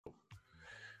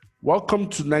Welcome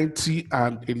to 90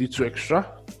 and a Little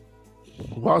Extra.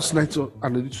 Whilst 90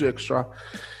 and a Little Extra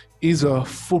is a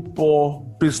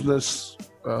football business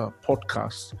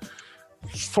podcast.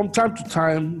 From time to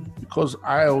time, because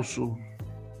I also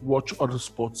watch other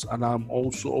sports and I'm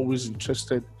also always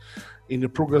interested in the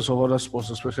progress of other sports,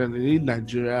 especially in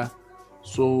Nigeria.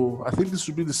 So I think this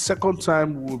will be the second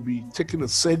time we'll be taking a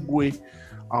segue.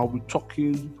 I'll be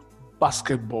talking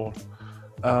basketball.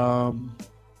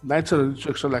 90 and a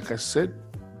Little Extra, like I said,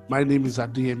 my name is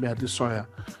Adeyemi Adesoya.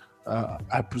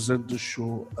 I present the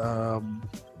show. I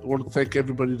want to thank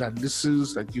everybody that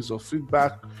listens, that gives us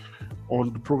feedback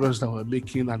on the progress that we're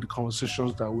making and the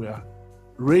conversations that we are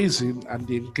raising and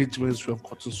the engagements we have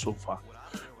gotten so far.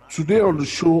 Today on the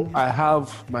show, I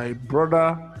have my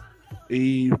brother,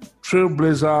 a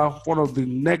trailblazer, one of the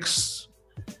next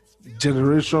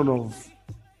generation of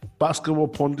basketball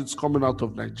pundits coming out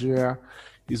of Nigeria.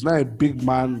 He's now a big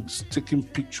man. He's taking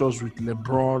pictures with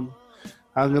LeBron,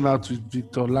 hanging out with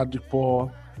Victor Oladipo,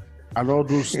 and all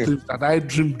those things that I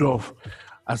dreamed of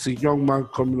as a young man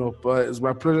coming up. It's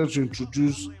my pleasure to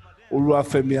introduce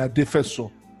Oluwafemi Adefeso.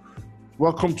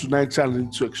 Welcome to 90 and a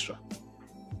Little Extra.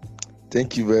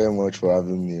 Thank you very much for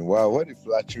having me. Wow, what a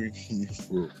flattering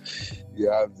info you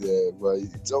have there. Well,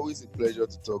 it's always a pleasure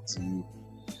to talk to you,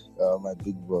 my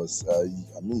big boss.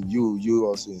 You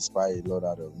also inspire a lot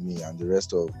out of me and the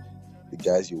rest of the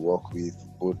guys you work with,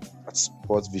 both at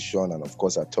Sports Vision and of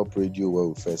course at Top Radio where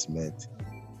we first met.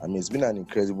 It's been an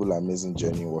incredible, amazing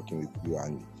journey working with you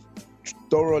and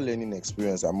thorough learning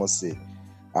experience, I must say.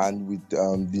 And with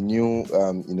the new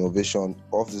innovation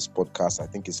of this podcast, I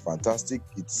think it's fantastic.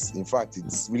 It's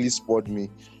really spurred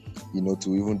me,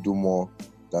 to even do more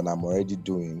than I'm already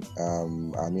doing.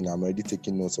 I'm already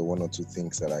taking notes of one or two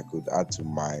things that I could add to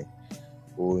my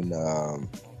own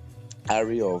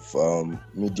area of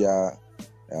media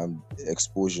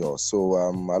exposure. So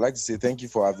I'd like to say thank you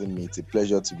for having me. It's a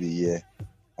pleasure to be here,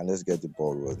 and let's get the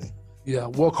ball rolling. Yeah,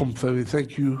 welcome, Femi.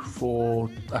 Thank you for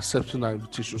accepting our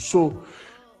invitation. So,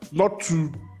 not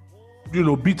to,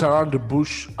 beat around the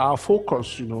bush, our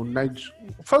focus,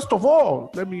 first of all,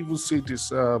 let me even say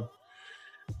this.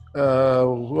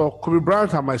 Kobe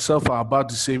Bryant and myself are about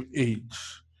the same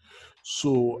age.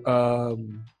 So,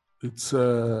 it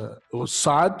was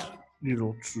sad,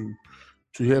 to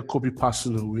hear Kobe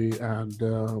passing away. And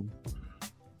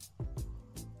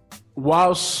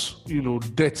whilst,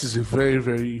 death is a very,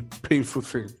 very painful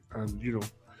thing. And,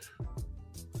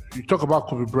 you talk about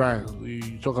Kobe Bryant,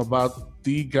 you talk about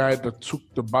the guy that took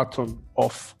the baton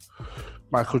off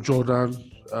Michael Jordan,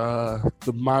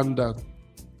 the man that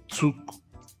took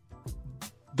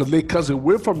the Lakers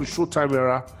away from the Showtime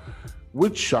era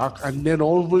with Shaq, and then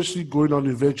obviously going on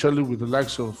eventually with the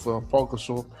likes of Paul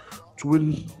Gasol to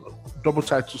win double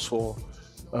titles for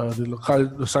the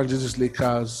Los Angeles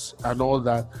Lakers and all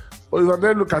that. But if I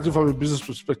then look at it from a business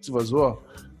perspective as well,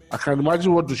 I can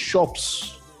imagine what the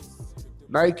shops,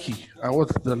 Nike and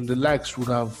what the likes would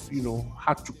have,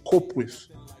 had to cope with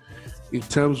in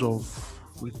terms of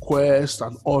requests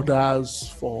and orders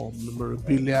for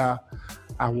memorabilia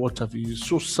and what have you. It's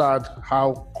so sad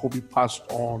how Kobe passed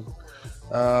on.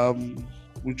 I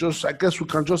guess we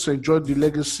can just enjoy the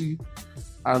legacy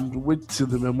and wait till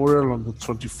the memorial on the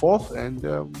 24th and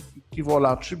give all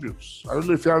our tributes. I don't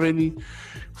know if you have any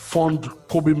fond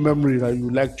Kobe memory that you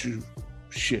would like to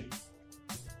share.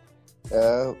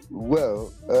 I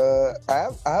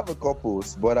have a couple,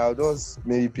 but I'll just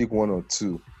maybe pick one or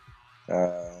two.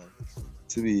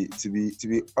 To be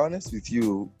honest with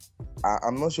you,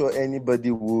 I'm not sure anybody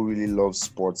who really loves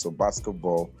sports or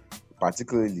basketball,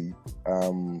 particularly,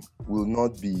 will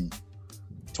not be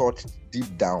touched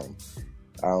deep down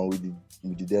with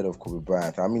the death of Kobe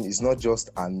Bryant. It's not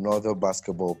just another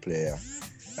basketball player.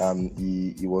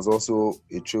 He was also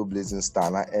a trailblazing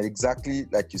star, and exactly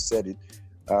like you said it.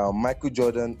 Michael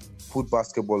Jordan put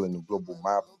basketball on the global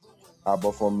map,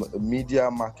 but from a media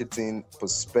marketing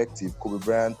perspective, Kobe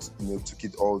Bryant, took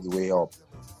it all the way up.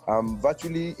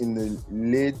 Virtually in the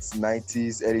late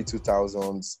 90s, early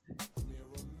 2000s,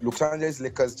 Los Angeles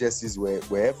Lakers jerseys were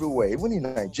everywhere, even in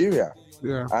Nigeria.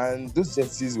 Yeah. And those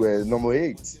jerseys were number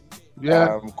 8.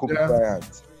 Yeah. Kobe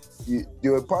Bryant. They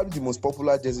were probably the most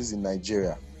popular jerseys in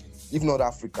Nigeria, if not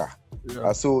Africa.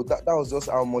 Yeah. So that was just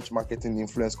how much marketing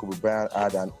influence Kobe Bryant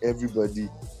had, and everybody,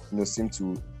 seemed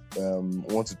to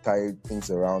want to tie things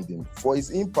around him for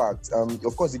his impact.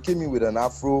 Of course, he came in with an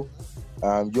afro,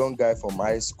 young guy from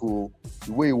high school.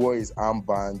 The way he wore his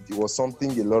armband, it was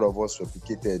something a lot of us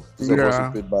replicated. Those of us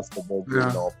who played basketball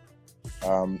growing up,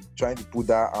 trying to put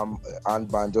that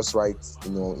armband just right,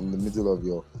 in the middle of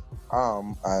your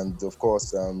arm, and of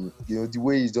course, the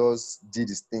way he just did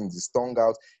his thing, he stung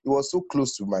out. He was so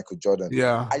close to Michael Jordan.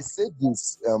 Yeah. I said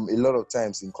this a lot of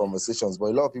times in conversations, but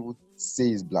a lot of people say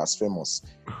it's blasphemous.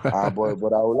 but I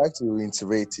would like to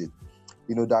reiterate it.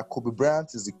 That Kobe Bryant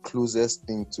is the closest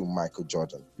thing to Michael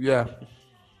Jordan. Yeah.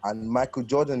 And Michael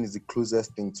Jordan is the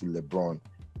closest thing to LeBron.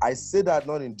 I say that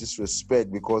not in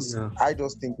disrespect, because I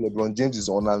just think LeBron James is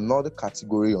on another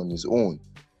category on his own.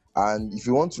 And if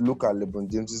you want to look at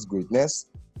LeBron James's greatness,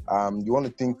 you want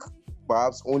to think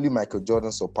perhaps only Michael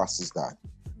Jordan surpasses that.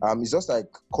 It's just like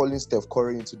calling Steph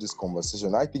Curry into this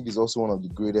conversation. I think he's also one of the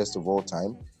greatest of all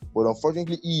time. But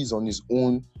unfortunately, he is on his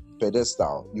own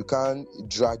pedestal. You can't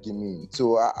drag him in.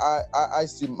 So I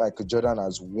see Michael Jordan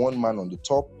as one man on the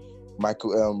top.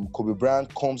 Kobe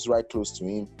Bryant comes right close to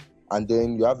him, and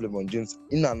then you have LeBron James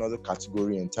in another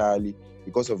category entirely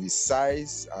because of his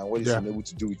size and what he's been able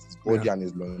to do with his body and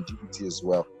his longevity as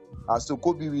well. So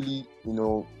Kobe really,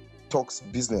 talks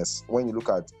business when you look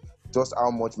at just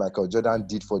how much Michael Jordan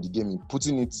did for the game in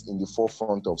putting it in the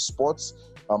forefront of sports.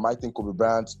 I think Kobe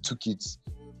Bryant took it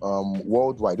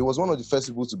worldwide. He was one of the first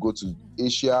people to go to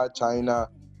Asia, China,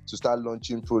 to start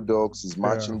launching products, his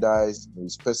merchandise,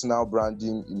 his personal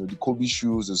branding, the Kobe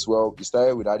shoes as well. He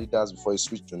started with Adidas before he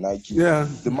switched to Nike. Yeah,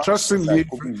 interestingly,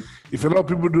 if a lot of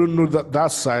people don't know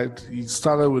that side, he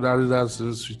started with Adidas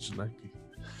and switched to Nike.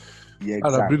 Yeah,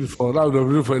 exactly. That would have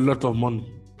been for a lot of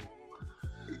money.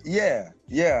 Yeah.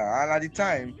 And at the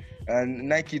time,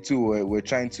 Nike too were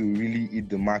trying to really eat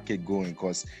the market going,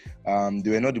 because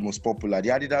they were not the most popular. The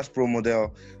Adidas Pro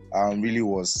model really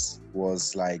was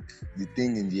like the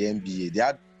thing in the NBA. They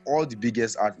had all the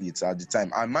biggest athletes at the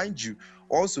time. And mind you,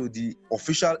 also the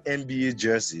official NBA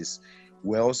jerseys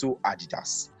were also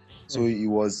Adidas. So it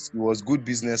was good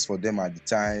business for them at the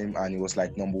time, and it was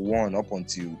like number one up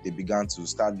until they began to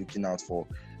start looking out for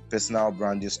personal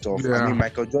branding stuff. Yeah. I mean,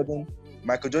 Michael Jordan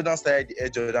started the Air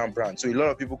Jordan brand, so a lot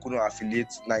of people couldn't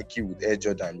affiliate Nike with Air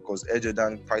Jordan because Air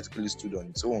Jordan practically stood on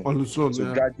its own. So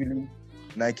gradually,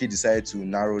 Nike decided to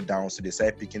narrow down, so they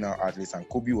started picking out athletes, and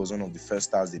Kobe was one of the first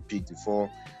stars they picked.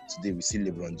 Before today, we see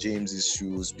LeBron James's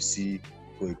shoes, we see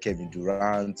Kevin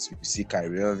Durant, we see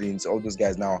Kyrie Irving. All those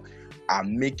guys now are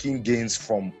making gains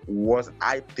from what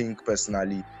I think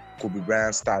personally Kobe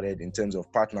Bryant started in terms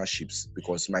of partnerships,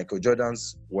 because Michael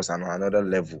Jordan's was on another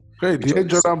level. Hey, the Air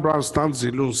Jordan brand stands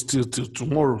alone still till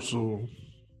tomorrow, so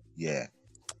yeah,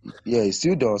 it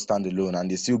still does stand alone, and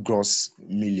they still gross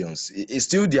millions. It's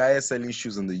still the highest selling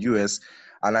shoes in the US,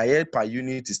 and I heard per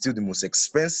unit is still the most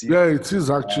expensive. Yeah, it is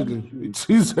actually. It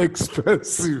is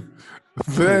expensive,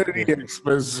 very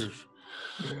expensive,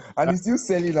 and it's still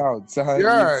selling out. It's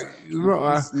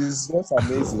just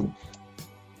amazing.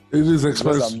 It is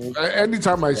expensive.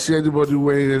 Anytime I see anybody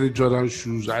wearing any Jordan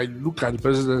shoes, I look at the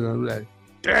person and I'm like,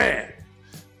 damn,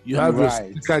 you have your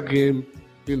sneaker game,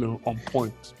 on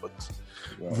point, but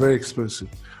very expensive.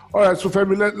 All right, so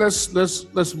Femi,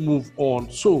 let's move on.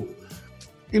 So,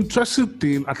 interesting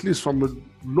thing, at least from a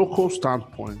local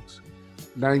standpoint,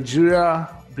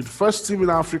 Nigeria, the first team in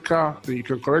Africa, and you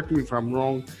can correct me if I'm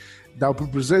wrong, that will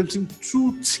be presenting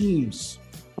 2 teams,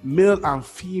 male and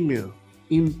female,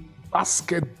 in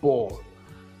basketball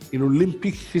in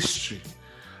Olympic history.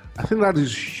 I think that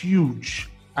is huge.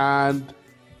 And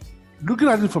looking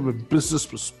at it from a business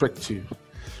perspective,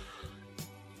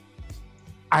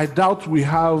 I doubt we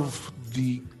have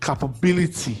the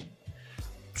capability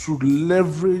to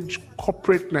leverage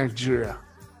corporate Nigeria,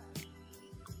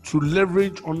 to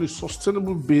leverage on a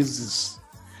sustainable basis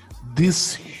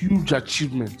this huge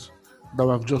achievement that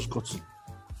we've just gotten.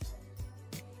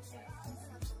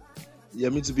 Yeah,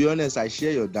 to be honest, I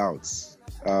share your doubts.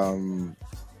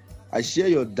 I share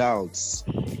your doubts,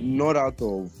 not out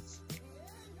of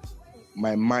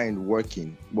my mind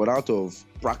working, but out of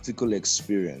practical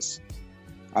experience.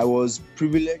 I was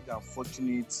privileged and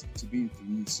fortunate to be in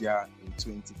Tunisia in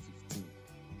 2015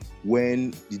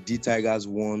 when the D Tigers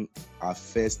won our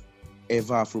first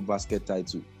ever AfroBasket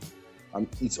title.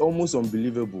 It's almost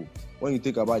unbelievable when you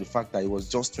think about the fact that it was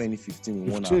just 2015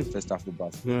 we won our first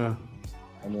AfroBasket. Yeah.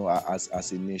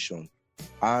 As a nation,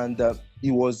 and it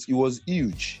was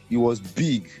huge. It was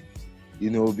big,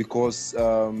 because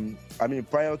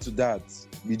prior to that,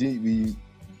 the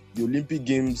Olympic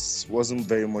Games wasn't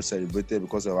very much celebrated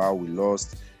because of how we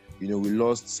lost. We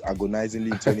lost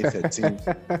agonizingly in 2013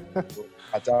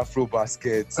 at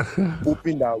AfroBasket,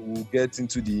 hoping that we'll get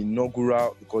into the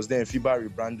inaugural, because then FIBA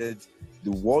rebranded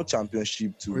the World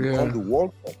Championship to become the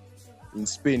World Cup in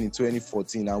Spain in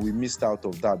 2014, and we missed out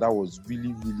of that. That was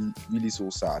really, really, really so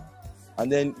sad.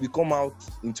 And then we come out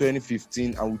in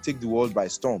 2015 and we take the world by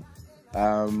storm.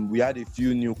 We had a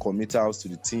few new committals to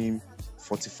the team.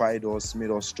 fortified us,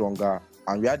 made us stronger.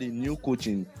 And we had a new coach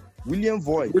in William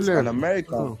Voigt, William. an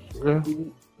American, Yeah.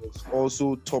 who was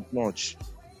also top-notch.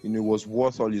 Was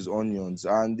worth all his onions.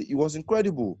 And it was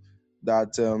incredible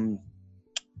that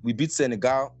we beat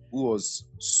Senegal, who was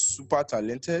super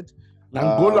talented.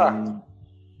 Angola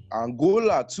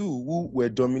too, who were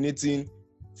dominating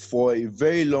for a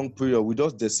very long period. We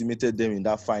just decimated them in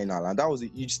that final. And that was a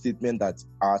huge statement that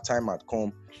our time had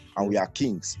come and we are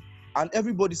kings. And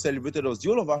everybody celebrated us. The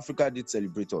whole of Africa did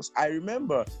celebrate us. I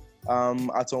remember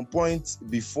at some point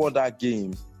before that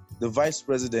game, the Vice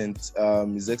President,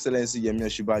 His Excellency Yemi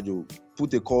Osinbajo,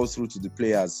 put a call through to the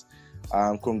players,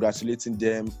 congratulating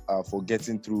them for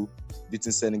getting through,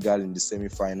 beating Senegal in the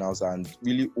semi-finals, and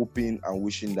really hoping and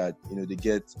wishing that they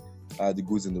get the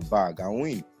goods in the bag and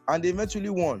win. And they eventually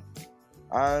won.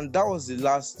 And that was the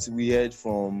last we heard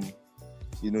from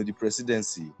the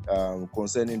presidency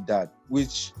concerning that,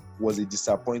 which was a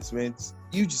disappointment,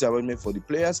 huge disappointment for the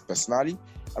players personally,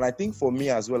 and I think for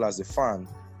me as well as a fan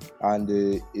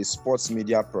and a sports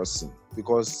media person,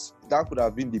 because that could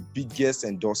have been the biggest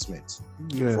endorsement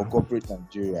for corporate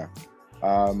Nigeria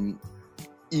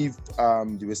if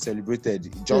they were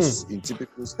celebrated just in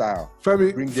typical style.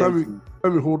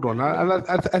 Femi, hold on.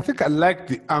 I think I like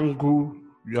the angle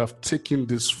you have taken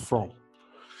this from.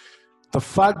 The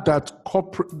fact that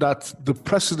the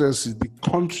presidency, the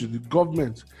country, the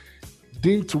government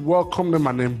didn't welcome them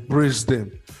and embrace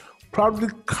them, probably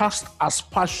cast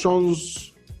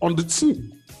aspersions on the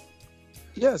team.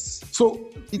 Yes. So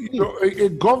a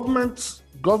government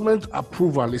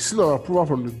approval, a seal of approval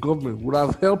from the government would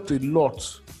have helped a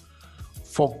lot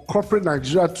for corporate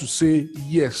Nigeria to say,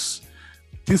 yes,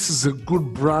 this is a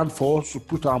good brand for us to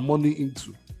put our money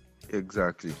into.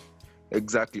 Exactly.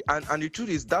 And the truth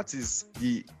is that's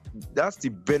the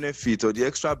benefit or the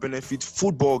extra benefit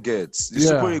football gets, the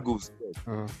Super Eagles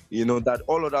get, that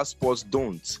all other sports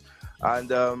don't.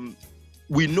 And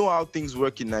we know how things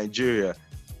work in Nigeria.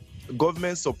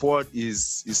 Government support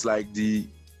is like the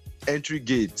entry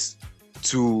gate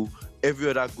to every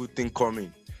other good thing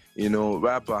coming,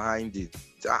 right behind it.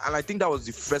 And I think that was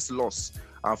the first loss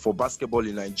for basketball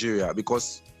in Nigeria,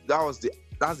 because that's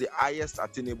the highest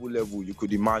attainable level you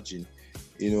could imagine,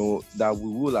 that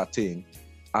we will attain.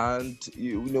 And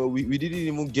we didn't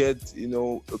even get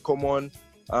a common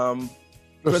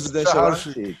presidential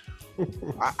handshake.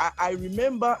 I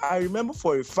remember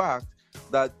for a fact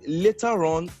that later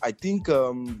on, I think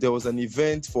there was an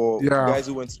event for guys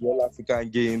who went to the All African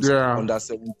Games under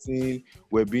 17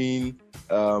 were being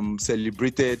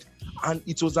celebrated, and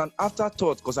it was an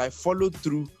afterthought because I followed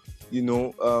through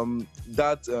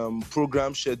that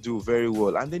program schedule very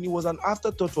well, and then it was an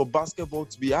afterthought for basketball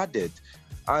to be added.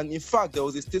 And in fact, there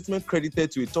was a statement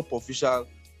credited to a top official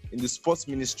in the sports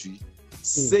ministry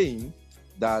saying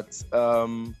that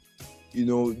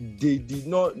they did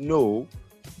not know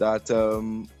that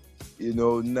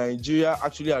Nigeria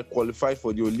actually had qualified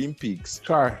for the Olympics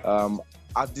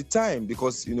at the time,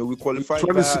 because we qualified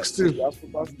 2016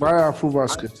 by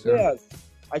AfroBasket. Players,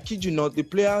 I kid you not, the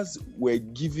players were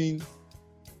given,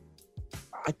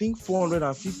 I think,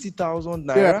 450,000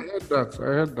 naira. Yeah, I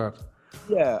heard that.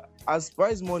 Yeah, as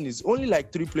prize monies. Only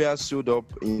like 3 players showed up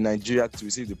in Nigeria to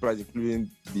receive the prize, including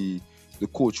the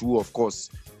coach, who of course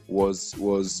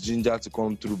was ginger to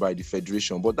come through by the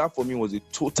federation. But that for me was a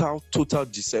total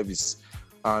disservice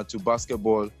to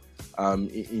basketball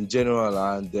in general.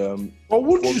 And but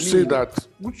would you say that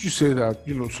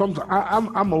sometimes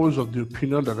I'm always of the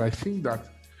opinion that I think that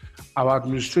our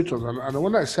administrators, and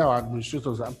when I say our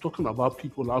administrators, I'm talking about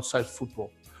people outside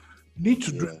football, need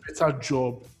to do a better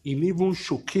job in even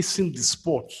showcasing the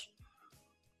sport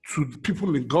to the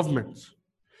people in government.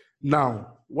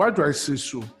 Now, why do I say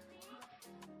so?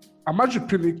 Amaju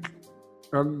Pinnick,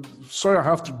 and sorry I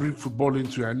have to bring football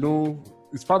into it. I know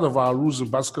it's part of our rules in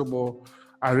basketball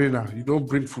arena. You don't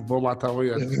bring football matter when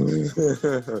you're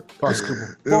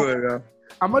basketball.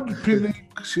 Amaju Pinnick,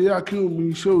 Seyi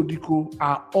Akinwumi, Seyi Odiko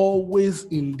are always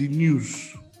in the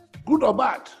news. Good or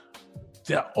bad,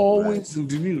 they're always in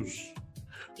the news.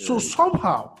 So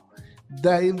somehow,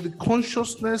 they're in the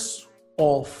consciousness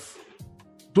of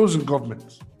those in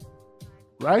government,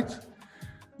 right?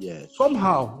 Yeah.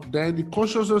 Somehow, they're in the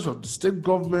consciousness of the state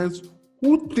governments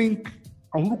who think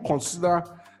and who consider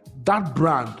that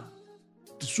brand,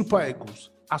 the Super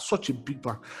Eagles, as such a big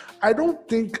brand. I don't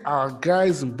think our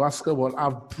guys in basketball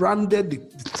have branded the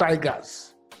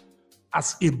Tigers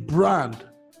as a brand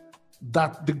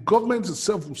that the government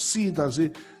itself will see it and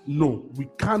say, no, we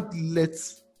can't let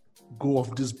go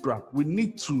of this brand. We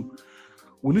need to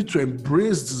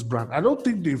embrace this brand. I don't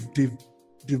think they've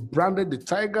branded the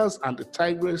Tigers and the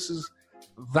Tigresses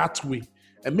that way.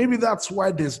 And maybe that's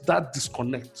why there's that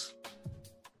disconnect.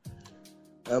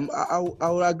 I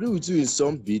will agree with you in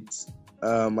some bits,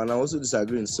 and I also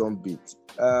disagree in some bits.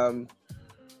 I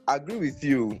agree with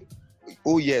you.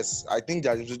 Oh yes, I think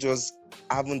that individuals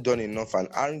haven't done enough and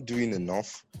aren't doing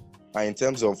enough in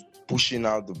terms of pushing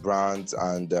out the brands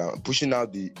and pushing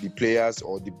out the players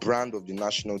or the brand of the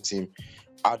national team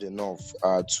hard enough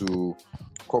to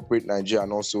corporate Nigeria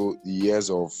and also the ears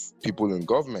of people in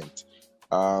government.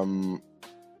 And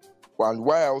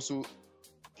why I also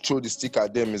throw the stick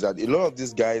at them is that a lot of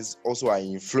these guys also are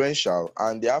influential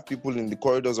and they have people in the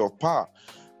corridors of power.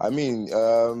 I mean,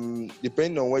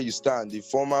 depending on where you stand, the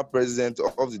former president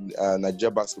of the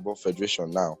Nigeria Basketball Federation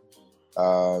now,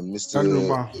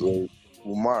 Mr.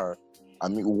 Umar, I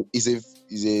mean, is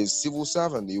a civil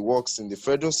servant. He works in the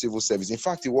federal civil service. In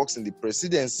fact, he works in the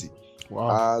presidency.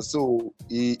 Wow. So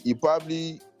he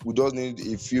probably would just need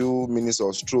a few minutes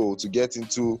or stroll to get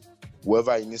into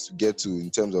wherever he needs to get to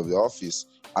in terms of the office.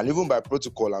 And even by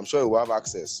protocol, I'm sure he will have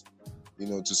access,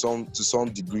 to some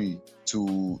degree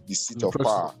to the seat of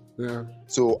power. Yeah.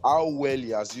 So how well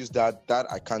he has used that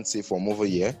I can't say from over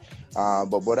here.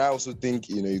 But I also think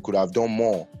he could have done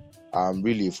more.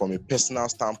 Really, from a personal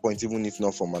standpoint, even if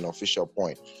not from an official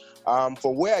point.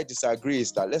 For where I disagree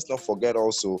is that let's not forget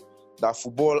also that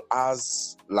football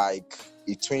has like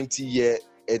a 20-year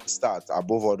head start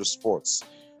above other sports.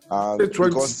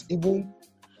 Because even,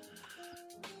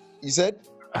 you said?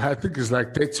 I think it's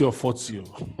like 30 or 40.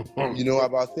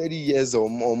 About 30 years or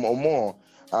more.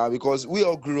 Because we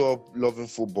all grew up loving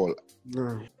football.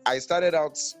 Yeah. I started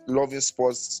out loving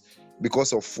sports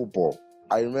because of football.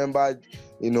 I remember,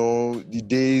 the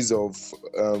days of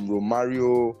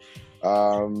Romario,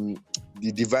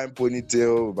 the Divine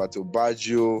Ponytail, Roberto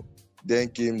Baggio. Then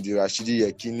came the Rashidi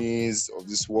Yekinis of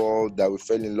this world that we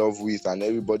fell in love with, and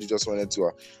everybody just wanted to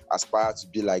aspire to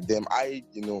be like them. I,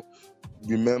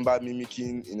 remember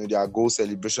mimicking, their goal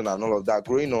celebration and all of that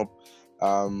growing up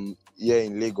here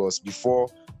in Lagos before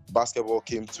basketball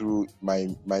came through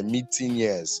my mid-teen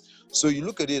years. So you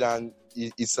look at it and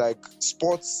it's like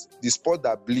sports, the sport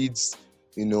that bleeds,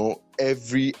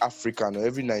 every African or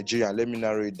every Nigerian, let me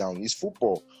narrow it down, is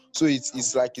football. So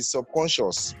it's like it's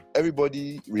subconscious.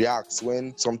 Everybody reacts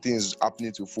when something is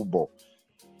happening to football.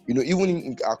 Even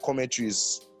in our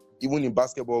commentaries, even in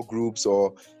basketball groups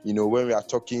or, when we are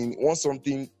talking, once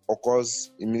something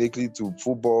occurs immediately to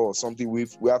football or something, we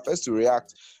are first to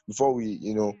react before we,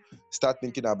 start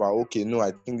thinking about, okay, no,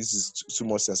 I think this is too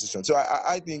much sensation. So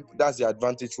I think that's the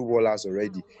advantage football has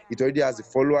already. It already has the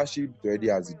followership, it already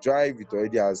has the drive, it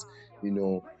already has,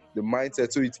 the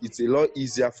mindset. So it's a lot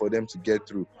easier for them to get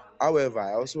through. However,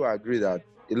 I also agree that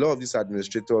a lot of these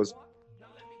administrators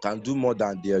can do more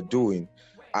than they are doing.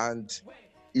 And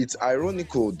it's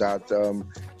ironical that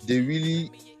they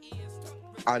really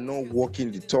are not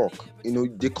walking the talk.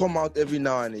 They come out every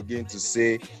now and again to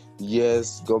say,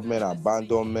 yes, government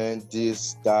abandonment,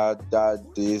 this, that,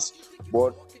 this.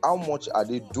 But how much are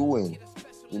they doing?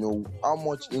 How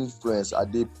much influence are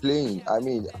they playing? I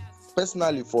mean,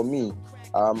 personally for me,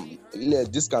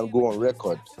 this can go on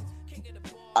record.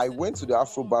 I went to the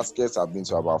Afro Baskets. I've been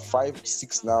to about 5,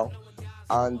 6 now.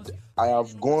 And I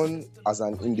have gone as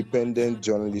an independent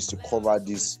journalist to cover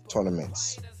these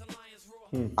tournaments.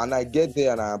 And I get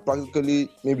there and I am practically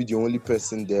maybe the only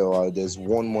person there, or there's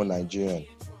one more Nigerian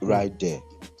right there.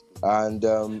 And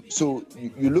so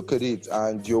you look at it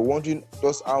and you're wondering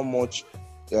just how much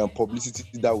publicity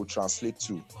that will translate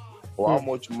to, or how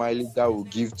much mileage that will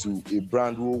give to a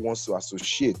brand who wants to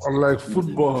associate. Unlike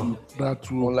football, that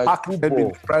will pack them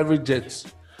in private jets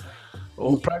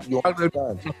or private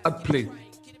plane.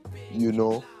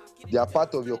 They are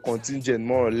part of your contingent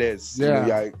more or less. Yeah.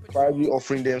 You are probably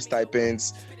offering them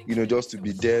stipends, just to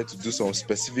be there to do some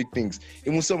specific things.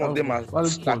 Even some of them are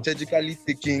strategically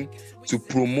taking to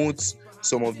promote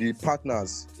some of the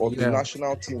partners of the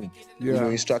national team,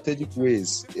 in strategic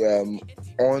ways,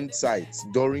 on site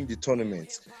during the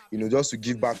tournament, just to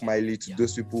give back mileage to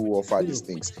those people who offer these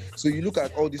things. So you look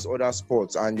at all these other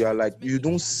sports and you're like, you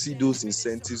don't see those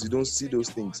incentives, you don't see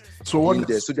those things in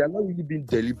there. So they're not really being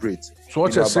deliberate. So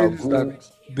what you're saying is that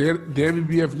the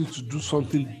NBBF needs to do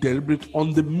something deliberate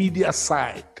on the media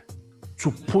side to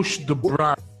push the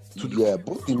brand.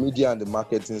 Both the media and the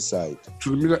marketing side.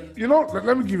 To the media,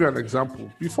 let me give you an example.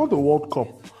 Before the World Cup,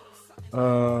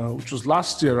 which was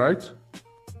last year, right?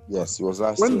 Yes, it was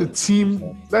last year. When the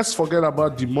team, let's forget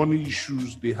about the money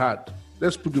issues they had.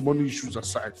 Let's put the money issues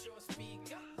aside.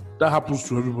 That happens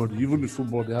to everybody. Even in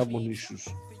football, they have money issues.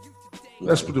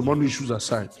 Let's put the money issues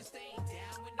aside.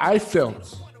 I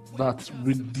felt that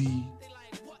with the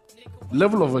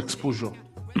level of exposure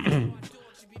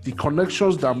the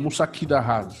connections that Musa Kida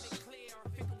has,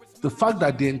 the fact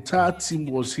that the entire team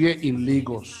was here in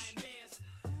Lagos,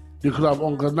 they could have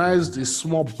organized a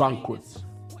small banquet,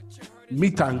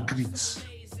 meet and greet,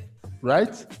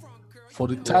 right? For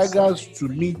the Tigers to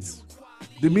meet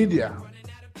the media,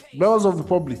 members of the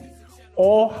public,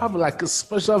 or have like a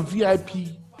special VIP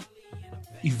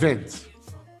event,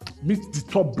 meet the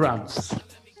top brands.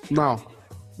 Now,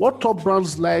 what top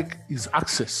brands like is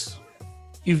access.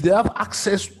 If they have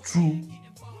access to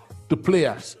the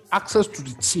players, access to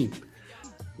the team,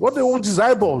 what they want is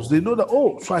eyeballs. They know that,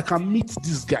 oh, so I can meet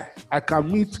this guy. I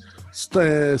can meet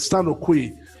Stan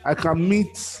Okoye. I can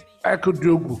meet Eko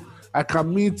Diogo. I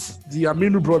can meet the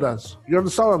Aminu brothers. You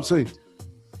understand what I'm saying?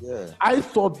 Yeah. I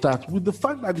thought that with the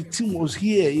fact that the team was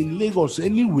here in Lagos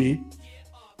anyway,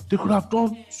 they could have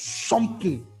done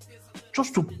something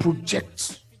just to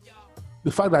project the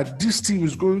fact that this team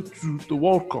is going to the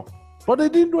World Cup. But they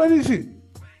didn't do anything.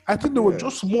 I think they were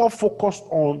just more focused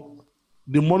on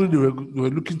the money they were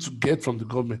looking to get from the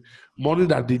government, money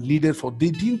that they needed for.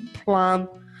 They didn't plan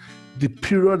the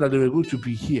period that they were going to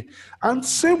be here. And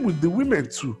same with the women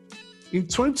too. In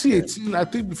 2018, I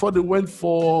think before they went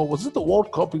for, was it the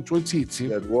World Cup in 2018?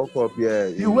 Yeah, the World Cup, yeah.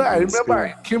 I remember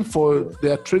I came for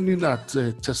their training at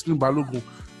Teslim Balogun.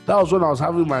 That was when I was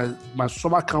having my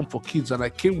summer camp for kids, and I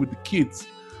came with the kids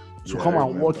to come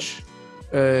and watch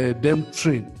them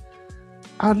train.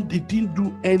 And they didn't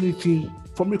do anything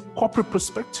from a corporate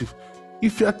perspective.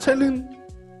 If you're telling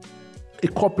a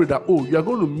corporate that, oh, you're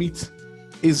going to meet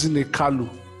Ezine Kalu,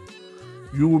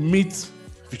 you will meet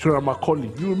Victoria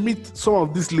Macaulay, you will meet some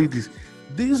of these ladies.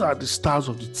 These are the stars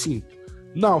of the team.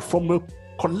 Now, from a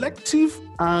collective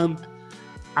and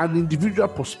an individual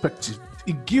perspective,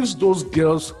 it gives those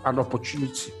girls an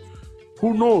opportunity.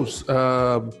 Who knows?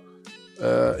 A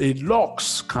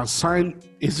Lux can sign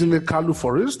Ezine Kalu,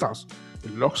 for instance. A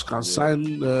Lux can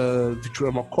sign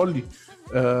Victoria Macaulay.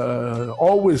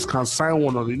 Always can sign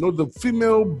one of them. You know, the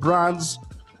female brands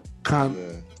can,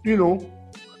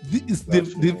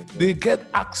 they get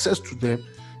access to them,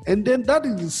 and then that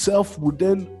in itself would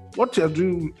then what they're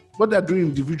doing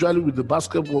individually with the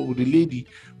basketball with the lady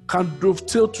can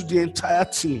dovetail to the entire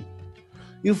team.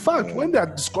 In fact, when they are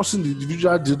discussing the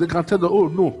individual deal, they can tell them, oh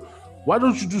no, why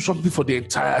don't you do something for the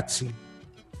entire team?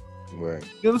 Right.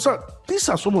 You understand? These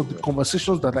are some of the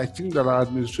conversations that I think that our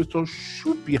administrators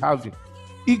should be having.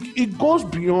 It goes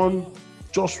beyond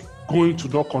just going to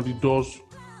knock on the doors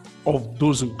of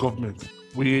those in government.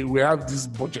 We have this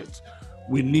budget.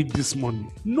 We need this money.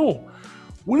 No.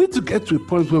 We need to get to a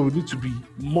point where we need to be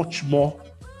much more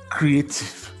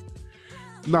creative.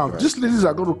 Now, these ladies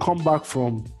are going to come back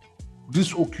from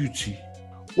this OQT.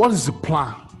 What is the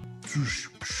plan to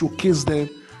showcase them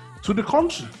to the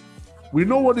country? We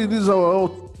know what it is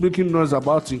about making noise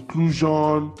about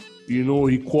inclusion,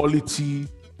 equality.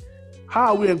 How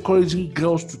are we encouraging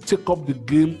girls to take up the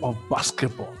game of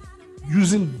basketball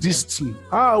using this team?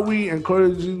 How are we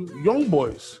encouraging young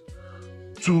boys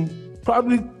to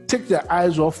probably take their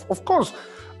eyes off? Of course,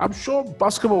 I'm sure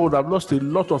basketball would have lost a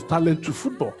lot of talent to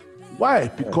football. Why?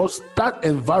 Because that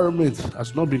environment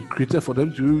has not been created for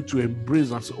them to be able to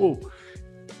embrace and say, oh,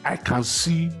 I can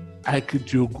see Ike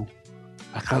Diogo.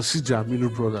 I can see the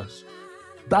Aminu brothers.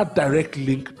 That direct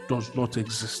link does not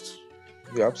exist.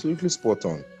 You're absolutely spot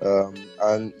on.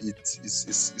 And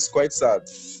it's quite sad.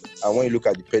 And when you look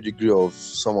at the pedigree of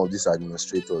some of these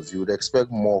administrators, you would expect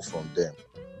more from them.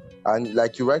 And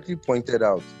like you rightly pointed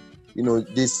out,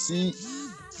 they see,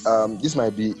 this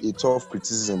might be a tough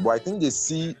criticism, but I think they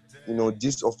see,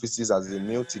 these offices as a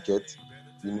meal ticket,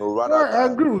 rather I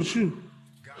agree with you.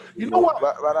 You know what?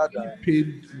 Rather than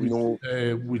paid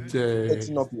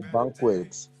setting up a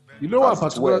banquet. You know what?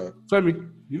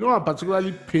 I'm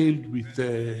particularly pained with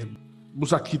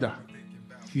Musa Kida.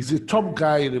 He's a top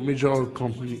guy in a major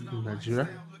company in Nigeria.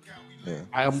 Yeah.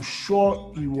 I am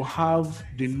sure he will have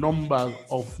the number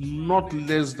of not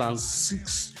less than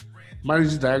 6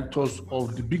 managing directors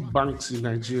of the big banks in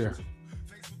Nigeria.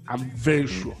 I'm very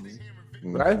sure.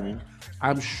 Right?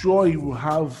 I'm sure he will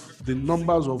have the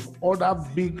numbers of other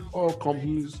big oil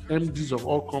companies, MDs of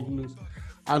oil companies,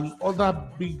 and other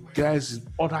big guys in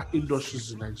other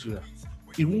industries in Nigeria.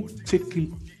 It won't take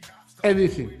him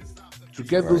anything to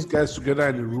get those guys together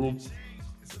in a room,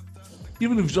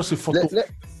 even if it's just a photo.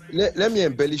 Let me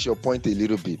embellish your point a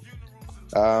little bit.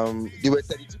 There were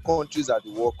 32 countries at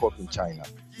the World Cup in China.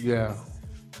 Yeah.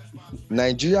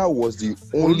 Nigeria was the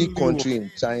only country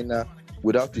in China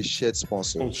without a shared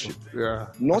sponsorship. Yeah.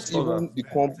 Not even the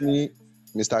company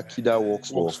Mr. Kida works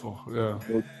for. Yeah.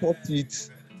 They thought it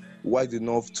wide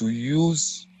enough to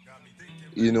use,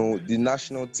 the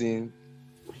national team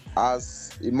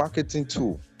as a marketing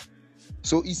tool.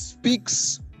 So it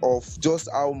speaks of just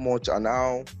how much and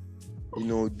how,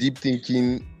 deep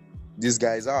thinking these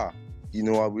guys are,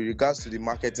 with regards to the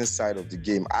marketing side of the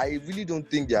game. I really don't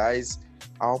think their eyes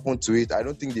are open to it. I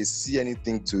don't think they see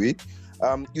anything to it.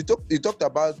 You talked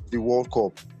about the World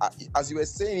Cup. As you were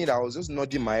saying it, I was just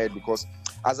nodding my head because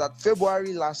as at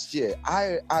February last year,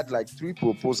 I had like 3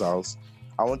 proposals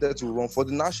I wanted to run for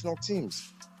the national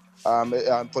teams. For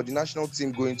the national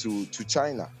team going to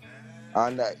China.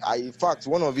 And I, in fact,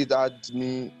 one of it had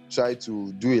me try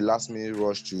to do a last-minute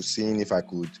rush to seeing if I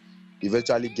could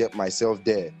eventually get myself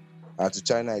there to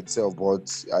China itself.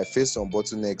 But I faced some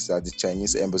bottlenecks at the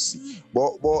Chinese embassy.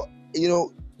 But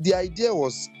the idea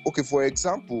was, okay, for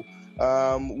example,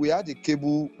 we had a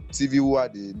cable TV who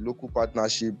had a local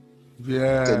partnership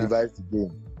televised the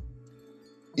game.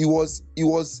 It was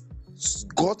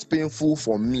got painful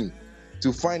for me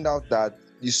to find out that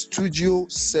the studio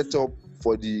set up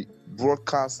for the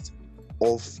broadcast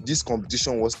of this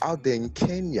competition was out there in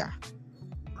Kenya.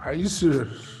 Are you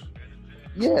serious?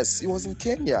 Yes, it was in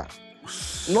Kenya,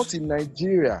 not in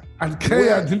Nigeria. And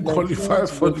Kenya didn't qualify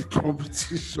for the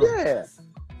competition. Yeah.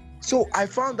 So I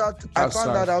found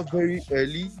that out very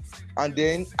early, and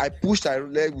then I pushed.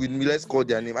 Let's call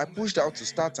their name. I pushed out to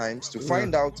Star Times to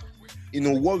find out,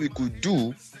 what we could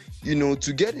do,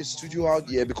 to get a studio out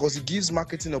here because it gives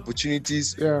marketing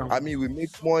opportunities. Yeah. I mean, we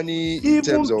make money in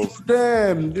terms of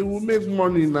them. They will make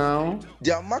money now.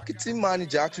 Their marketing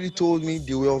manager actually told me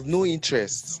they were of no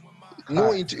interest.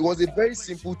 It was a very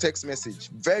simple text message,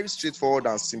 very straightforward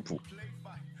and simple.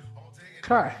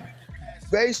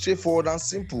 Very straightforward and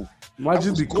simple.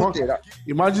 Imagine the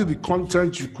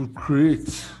content you could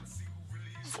create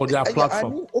for their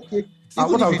platform. I mean, okay.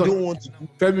 Even if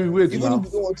you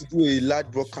don't want to do a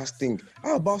large broadcasting,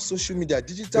 how about social media?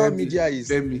 Digital media is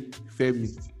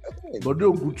Femi.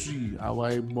 Bodo Oguchi,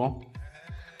 our mom,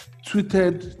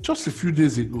 tweeted just a few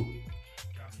days ago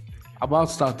about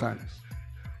Star Times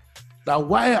that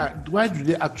why do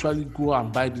they actually go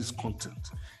and buy this content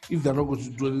if they're not going to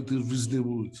do anything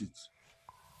reasonable with it?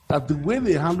 That the way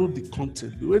they handle the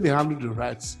content, the way they handle the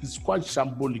rights is quite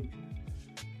shambolic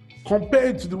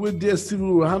compared to the way DSTV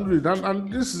will handle it.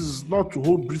 And this is not to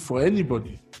hold brief for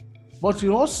anybody. But in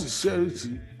all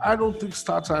sincerity, I don't think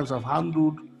Star Times have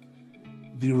handled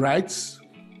the rights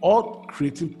or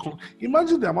creating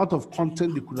imagine the amount of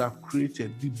content they could have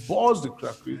created, the buzz they could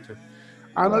have created.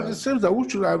 And at the same time,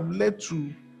 which would have led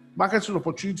to marketing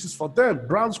opportunities for them.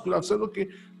 Brands could have said, okay,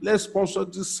 let's sponsor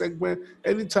this segment.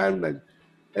 Anytime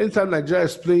Nigeria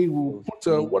is playing, we'll put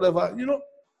whatever, I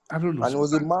don't know. And it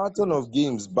was a marathon of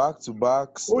games,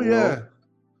 back-to-backs. Oh, yeah.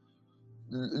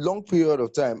 Long period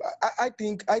of time. I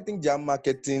think their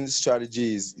marketing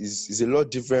strategy is a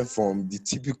lot different from the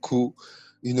typical,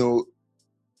 the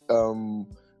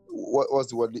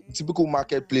typical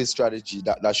marketplace strategy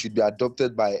that should be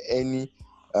adopted by any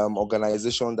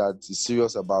organization that is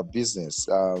serious about business.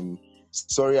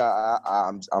 Sorry,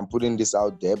 I'm putting this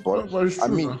out there, but I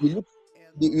mean,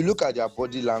 you look at their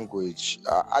body language.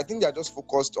 I think they're just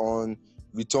focused on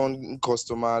return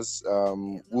customers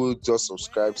who just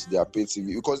subscribe to their pay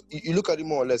TV, because you look at it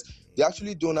more or less, they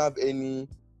actually don't have any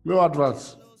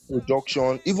advance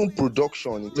production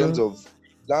in terms of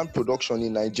land production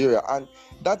in Nigeria. And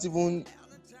that even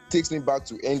takes me back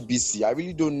to NBC. I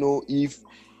really don't know if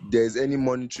there's any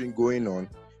monitoring going on,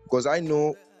 because I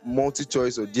know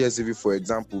MultiChoice or DSTV, for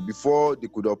example, before they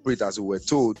could operate as we were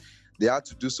told, they had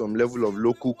to do some level of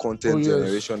local content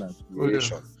generation and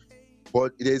creation.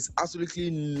 But there's absolutely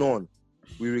none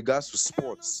with regards to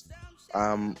sports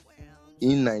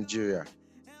in Nigeria.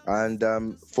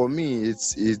 And for me,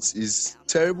 it's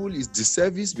terrible. It's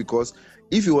disservice, because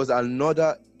if it was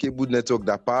another cable network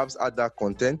that perhaps had that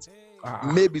content,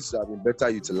 maybe it would have been better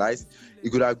utilized.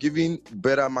 It could have given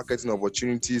better marketing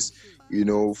opportunities,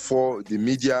 for the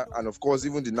media and, of course,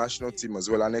 even the national team as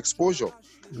well, and exposure.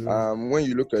 When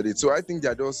you look at it. So I think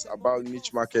they're just about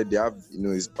niche market. They have,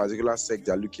 this particular sector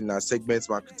they're looking at, segments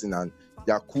marketing, and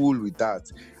they're cool with that.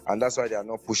 And that's why they are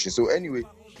not pushing. So anyway,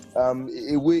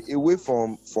 away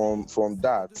from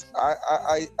that,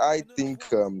 I think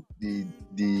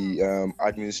the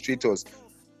administrators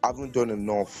haven't done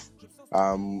enough,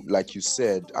 like you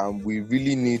said, and we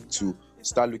really need to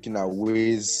start looking at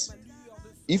ways.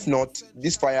 If not,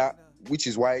 this fire, which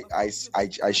is why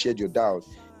I shared your doubt,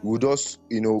 would just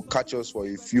catch us for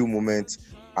a few moments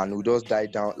and would just die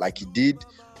down like it did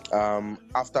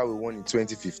after we won in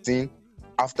 2015.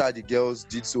 After the girls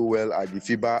did so well at the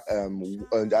FIBA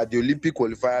and at the Olympic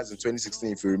qualifiers in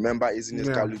 2016, if you remember, isn't it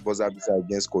Kalu buzzer beater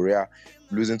against Korea,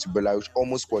 losing to Belarus,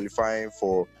 almost qualifying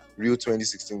for Rio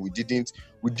 2016. We didn't.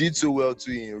 We did so well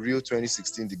too in Rio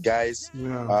 2016. The guys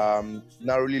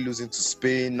narrowly losing to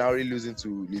Spain, narrowly losing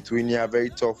to Lithuania. Very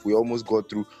tough. We almost got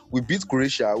through. We beat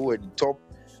Croatia, who were the top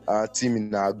team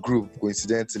in our group,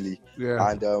 coincidentally.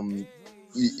 Yeah. And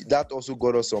that also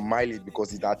got us some mileage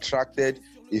because it attracted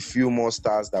a few more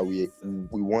stars that we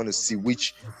want to see,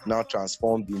 which now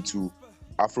transformed into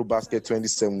Afrobasket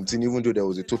 2017, even though there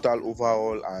was a total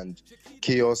overhaul and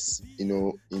chaos,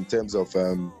 in terms of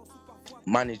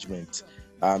management.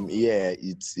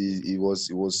 It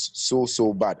was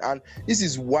so bad. And this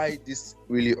is why this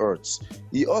really hurts.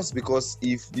 It hurts because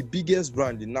if the biggest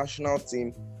brand, the national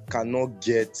team, cannot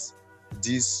get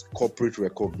this corporate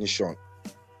recognition,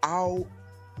 how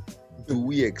do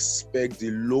we expect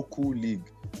the local league,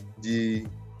 the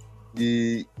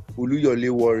Oluyole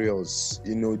Warriors,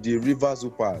 the Rivers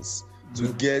Hoopers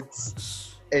to get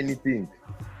anything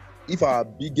if our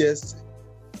biggest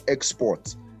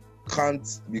export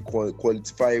can't be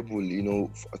quantifiable,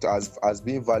 as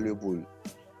being valuable?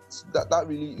 So that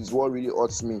really is what really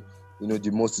hurts me,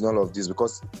 the most in all of this,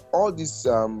 because all these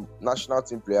national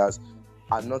team players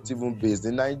are not even based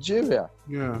in Nigeria.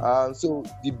 Yeah. So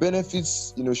the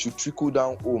benefits, should trickle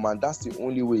down home, and that's the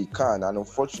only way it can. And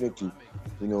unfortunately,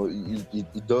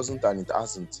 it doesn't, and it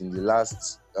hasn't in the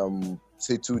last,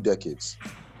 say, 2 decades.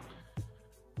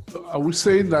 Are we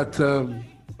saying that?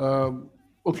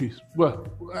 Okay. Well,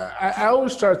 I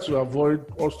always try to avoid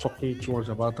us talking too much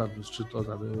about administrators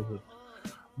and everything.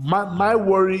 My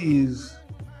worry is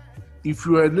if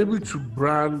you are able to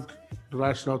brand the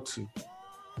national team,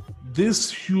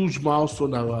 this huge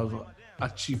milestone that we have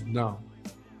achieved now,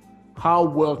 how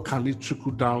well can it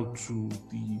trickle down to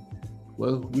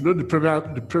we know the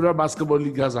Premier Basketball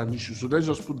League has an issue, so let's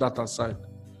just put that aside,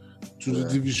 to the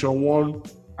Division 1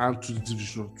 and to the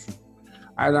Division 2.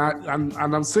 And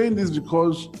I'm saying this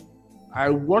because I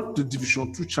watched the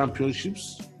Division 2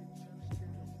 championships.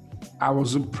 I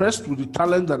was impressed with the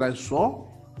talent that I saw,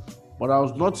 but I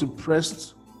was not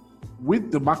impressed with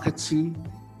the marketing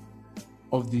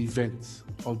of the event,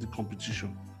 of the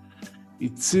competition.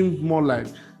 It seemed more like,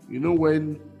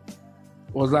 when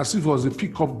it was as if it was a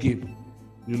pickup game,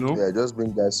 Yeah, just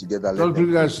bring guys together. Just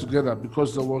bring guys together,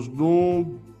 because there was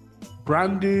no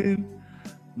branding,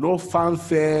 no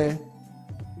fanfare.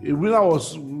 A winner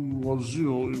was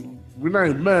winner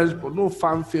emerged, but no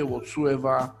fanfare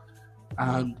whatsoever.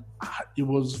 And it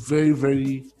was very,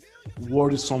 very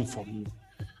worrisome for me.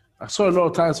 I saw a lot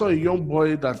of times. I saw a young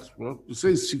boy that, you say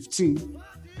he's 15,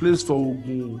 plays for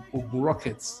Ogun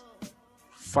Rockets.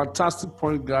 Fantastic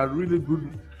point guard, really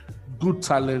good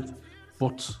talent.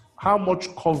 But how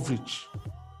much coverage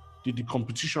did the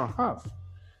competition have?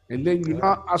 And then you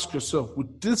now ask yourself,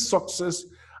 with this success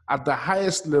at the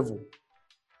highest level,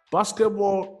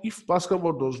 if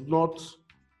basketball does not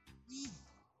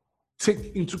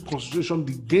take into consideration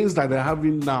the gains that they're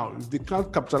having now, if they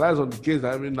can't capitalize on the gains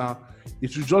they're having now,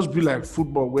 it will just be like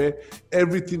football, where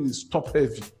everything is top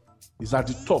heavy. It's at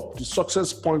the top. The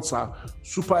success points are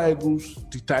Super Eagles,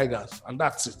 the Tigers, and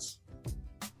that's it.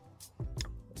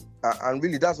 And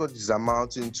really, that's what it's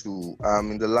amounting to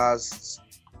in the last,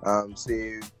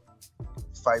 say,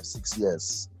 5-6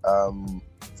 years.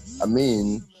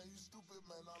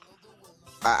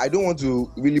 I don't want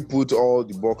to really put all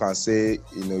the buck and say,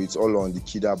 it's all on the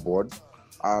Kida board.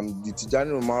 The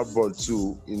Tijani Umar board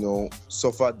too,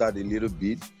 suffered that a little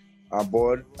bit.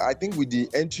 But I think with the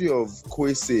entry of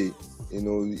Kwesi,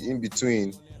 in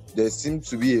between, there seemed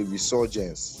to be a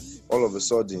resurgence all of a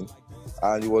sudden.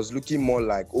 And it was looking more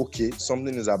like, okay,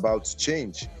 something is about to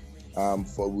change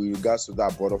with regards to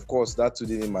that. But of course, that too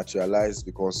didn't materialize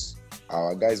because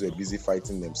our guys were busy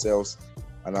fighting themselves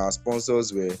and our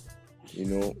sponsors were,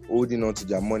 holding on to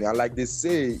their money. And like they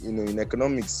say, in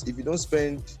economics, if you don't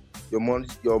spend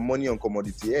your money on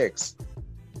commodity X,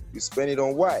 you spend it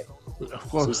on Y. Of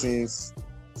course. So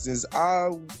since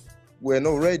we're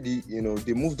not ready,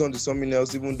 they moved on to something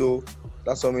else, even though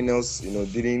that something else,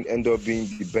 didn't end up being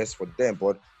the best for them.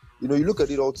 But, you look at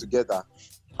it all together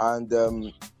and,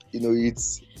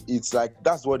 it's like,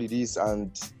 that's what it is.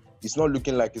 And it's not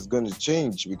looking like it's going to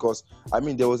change because,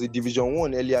 there was a Division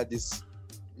 1 earlier this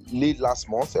last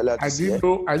month. I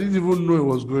didn't even know it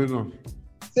was going on.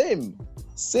 Same.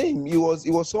 It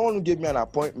was someone who gave me an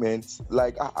appointment.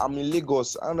 Like, I'm in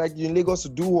Lagos. I'm like, you in Lagos to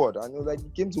do what? And he was like,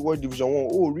 you came to watch Division 1.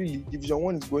 Oh, really? Division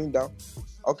 1 is going down?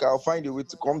 Okay, I'll find a way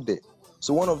to come there.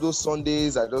 So one of those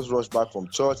Sundays, I just rushed back from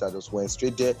church. I just went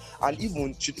straight there. And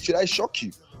even, should I shock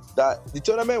you, that the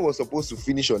tournament was supposed to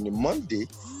finish on a Monday?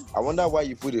 I wonder why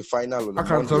you put a final on a Monday. I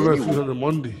can't tell you finish on a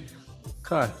Monday.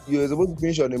 You were supposed to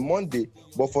finish on a Monday,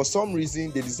 but for some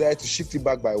reason, they decided to shift it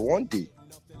back by one day.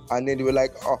 And then they were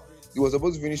like, oh, it was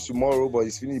supposed to finish tomorrow, but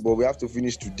it's finished, but we have to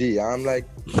finish today. And I'm like,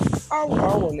 how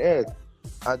on earth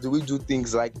do we do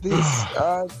things like this?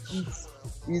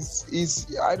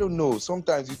 It's I don't know.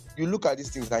 Sometimes you look at these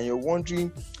things and you're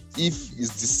wondering if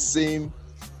it's the same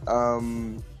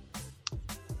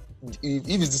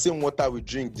if it's the same water we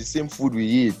drink, the same food we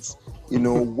eat,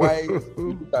 why we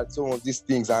look at some of these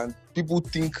things and people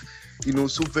think,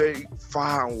 so very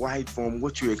far and wide from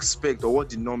what you expect or what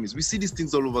the norm is. We see these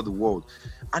things all over the world,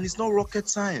 and it's not rocket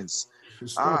science.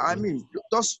 I mean,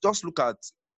 just look at.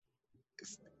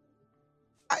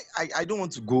 I don't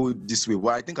want to go this way,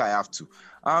 but I think I have to.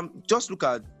 Just look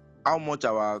at how much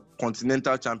our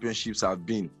continental championships have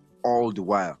been all the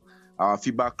while. Our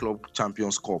FIBA Club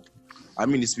Champions Cup. I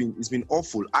mean, it's been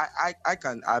awful.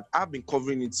 I've been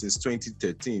covering it since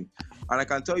 2013, and I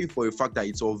can tell you for a fact that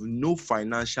it's of no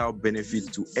financial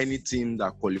benefit to any team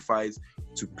that qualifies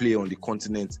to play on the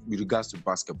continent with regards to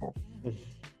basketball.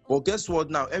 But guess what?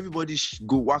 Now everybody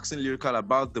go waxing lyrical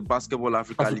about the Basketball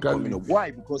Africa League coming up.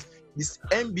 Why? Because this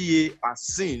NBA has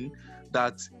seen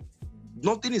that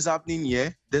nothing is happening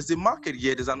here. There's a market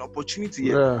here. There's an opportunity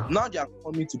here. Yeah. Now they are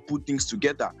coming to put things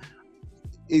together.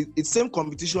 It's same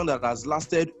competition that has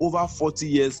lasted over 40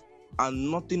 years and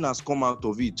nothing has come out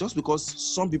of it. Just because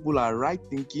some people are right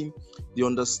thinking, they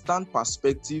understand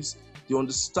perspectives, they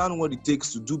understand what it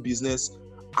takes to do business.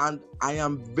 And I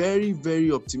am very, very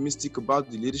optimistic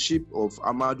about the leadership of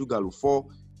Amadou Galufo.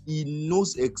 He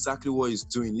knows exactly what he's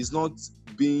doing. He's not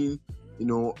being,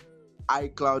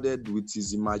 eye-clouded with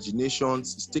his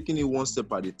imaginations. He's taking it one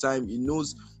step at a time. He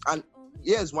knows, and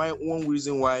here's one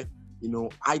reason why,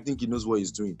 I think he knows what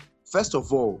he's doing. First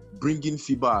of all, bringing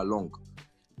FIBA along.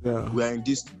 Yeah. We are in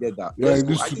this together. We are in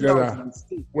this together.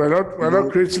 We're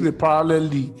not creating a parallel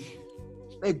league.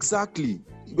 Exactly.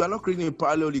 We are not creating a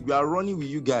parallel league. We are running with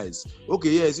you guys.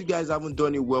 Okay, yes, you guys haven't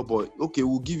done it well, but okay,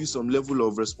 we'll give you some level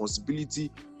of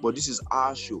responsibility, but this is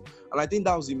our show. And I think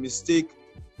that was a mistake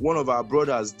one of our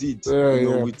brothers did,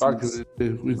 with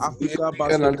Africa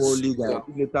Basketball League,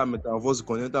 later Metamorphosis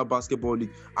Continental Basketball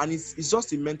League. And it's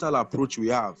just a mental approach we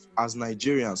have as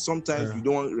Nigerians. Sometimes we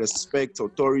don't respect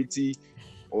authority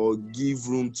or give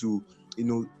room to,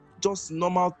 just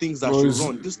normal things that should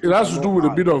run. It has to do with a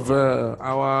bit of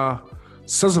our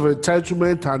sense of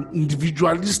entitlement and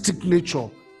individualistic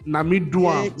nature.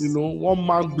 Namidua, one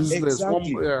man business.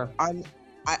 Exactly. And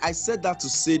I said that to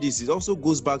say this. It also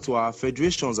goes back to our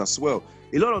federations as well.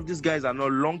 A lot of these guys are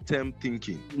not long-term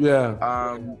thinking.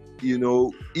 Yeah.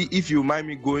 If you mind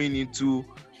me going into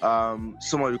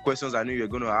some of the questions I know you're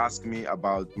going to ask me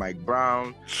about Mike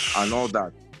Brown and all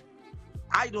that,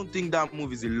 I don't think that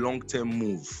move is a long-term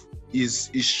move. It's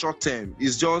short-term.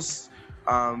 It's just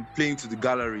playing to the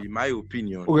gallery, in my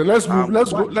opinion. Okay, let's move.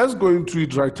 Let's go into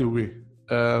it right away.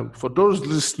 For those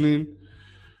listening,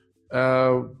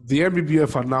 the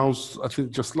NBBF announced, I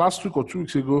think just last week or 2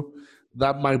 weeks ago,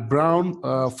 that Mike Brown,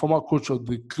 former coach of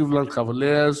the Cleveland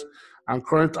Cavaliers and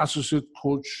current associate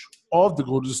coach of the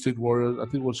Golden State Warriors, I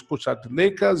think was coach at the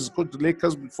Lakers. He's coached the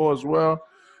Lakers before as well.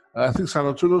 I think San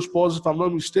Antonio Spurs, if I'm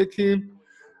not mistaken.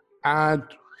 And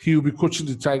he will be coaching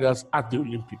the Tigers at the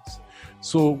Olympics.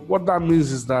 So what that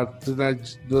means is that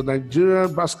the Nigerian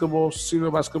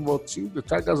senior basketball team, the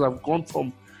Tigers have gone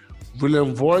from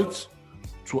William Voigt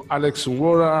to Alex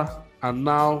Nwora and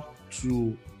now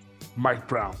to Mike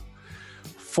Brown.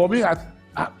 For me,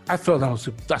 I felt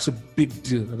that's a big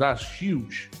deal. That's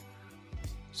huge.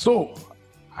 So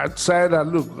I decided that,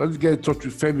 look, let's get in touch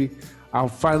with Femi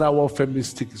and find out what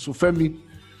Femi's taking. So Femi,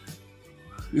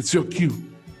 it's your cue.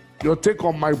 Your take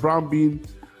on Mike Brown being,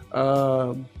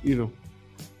 okay.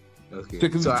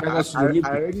 So I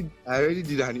already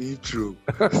did an intro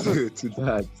to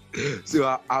that.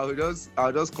 So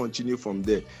I'll just continue from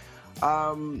there.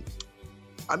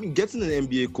 Getting an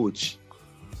NBA coach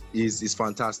is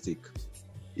fantastic.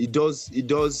 It does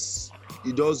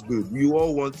good. We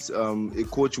all want a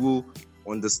coach who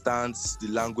understands the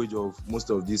language of most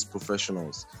of these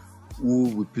professionals who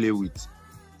we play with.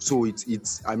 So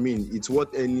it's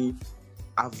what any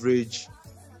average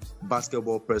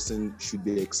basketball person should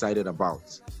be excited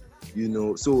about,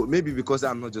 So maybe because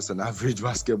I'm not just an average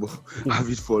basketball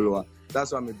average follower,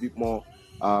 that's why I'm a bit more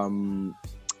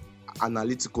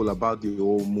analytical about the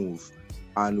whole move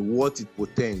and what it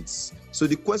portends. So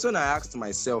the question I asked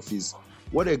myself is,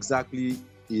 what exactly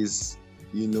is,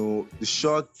 the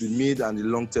short, the mid, and the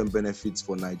long-term benefits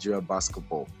for Nigeria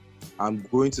basketball? I'm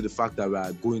going to the fact that we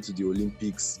are going to the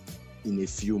Olympics in a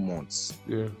few months.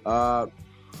 Yeah.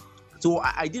 So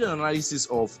I did an analysis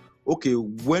of, okay,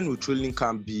 when will training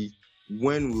camp be?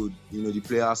 When will the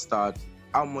players start?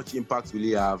 How much impact will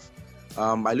he have?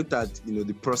 I looked at,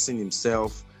 the person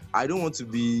himself. I don't want to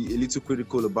be a little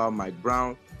critical about Mike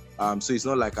Brown. So it's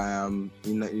not like I am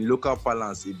in local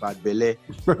parlance a bad belle,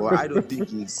 but I don't think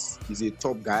he's a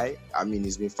top guy. I mean,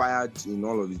 he's been fired in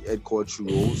all of his head coach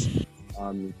roles.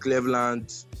 In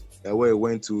Cleveland, where he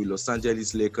went to Los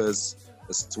Angeles Lakers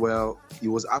as well. He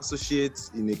was associate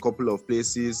in a couple of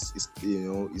places.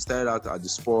 He started out at the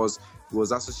Spurs. He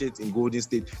was associate in Golden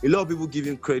State. A lot of people give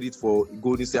him credit for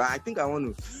Golden State. I think I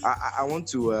want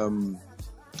to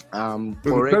correct.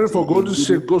 Credit for Golden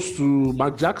State goes to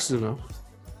Mike Jackson now.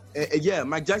 Yeah,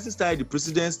 Mike Jackson started the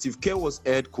president. Steve Kerr was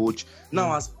head coach.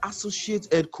 Now, as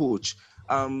associate head coach,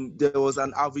 there was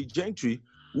an Alvin Gentry,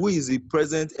 who is the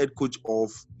present head coach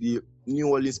of the New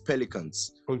Orleans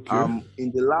Pelicans. Okay.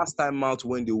 In the last time out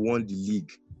when they won the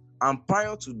league. And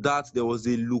prior to that, there was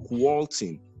a Luke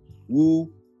Walton,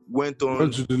 who went to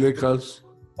the Lakers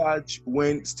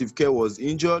when Steve Kerr was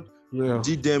injured. Yeah.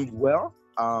 Did them well.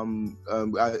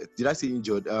 Did I say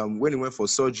injured? When he went for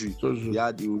surgery.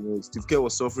 Steve Kerr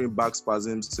was suffering back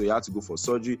spasms, so he had to go for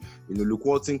surgery. Luke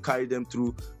Walton carried them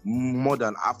through more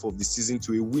than half of the season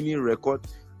to a winning record.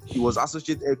 He was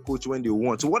associate head coach when they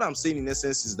won. So what I'm saying in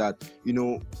essence is that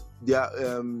the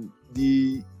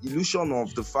illusion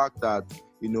of the fact that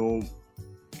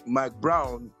Mike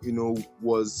Brown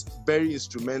was very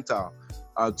instrumental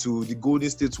to the Golden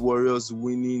State Warriors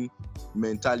winning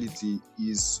mentality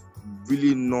is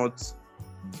really not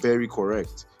very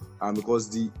correct, because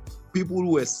the people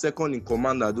who were second in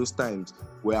command at those times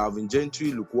were Alvin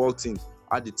Gentry, Luke Walton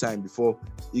at the time before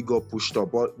he got pushed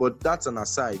up. But that's an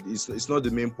aside. It's not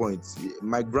the main point.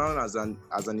 Mike Brown as an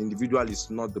individual is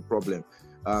not the problem.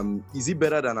 Is he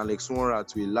better than Alex Nwora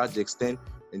to a large extent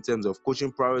in terms of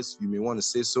coaching prowess? You may want to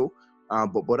say so,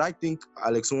 but I think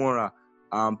Alex Nwora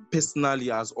personally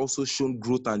has also shown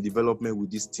growth and development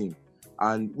with this team.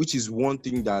 And which is one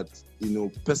thing that,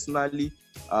 personally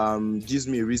gives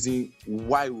me a reason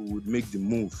why we would make the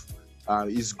move.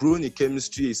 He's grown a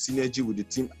chemistry, a synergy with the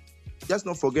team. Let's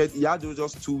not forget, he had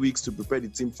just 2 weeks to prepare the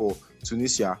team for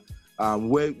Tunisia,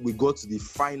 where we got to the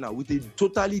final with a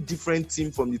totally different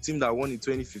team from the team that won in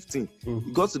 2015. Mm-hmm.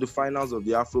 We got to the finals of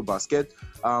the AfroBasket.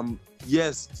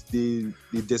 Yes, they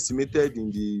decimated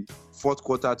in the fourth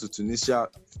quarter to Tunisia.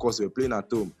 Of course, they were playing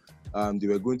at home. They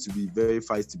were going to be very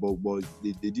feisty, but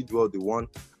they did well. They won,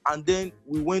 and then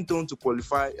we went on to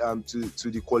qualify to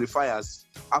the qualifiers.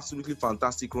 Absolutely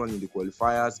fantastic run in the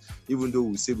qualifiers. Even though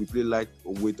we say we play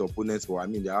lightweight opponents, but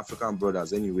they're African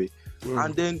brothers anyway.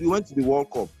 And then we went to the World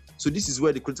Cup. So this is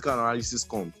where the critical analysis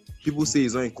comes. People say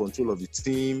he's not in control of the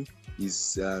team. He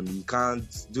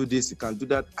can't do this, he can't do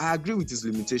that. I agree with his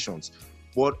limitations,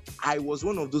 but I was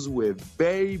one of those who were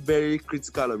very, very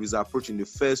critical of his approach in the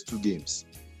first 2 games.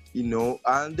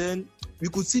 And then you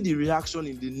could see the reaction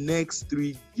in the next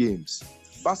 3 games.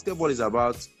 Basketball is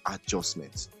about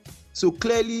adjustment. So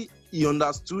clearly, he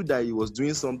understood that he was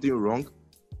doing something wrong.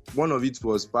 One of it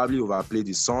was probably overplayed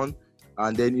his son,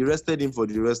 and then he rested him for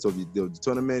the rest of the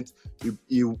tournament.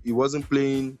 He wasn't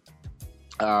playing.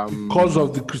 Because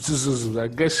of the criticism. I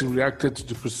guess he reacted to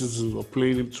the criticism of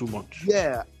playing him too much.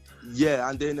 Yeah.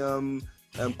 And then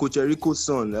Coach Erico's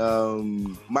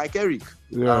son, Mike Eric,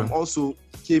 also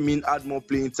came in, had more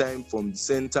playing time from the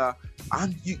center,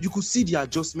 and you could see the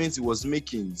adjustments he was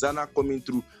making. Zana coming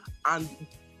through, and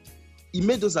he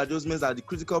made those adjustments at the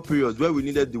critical periods where we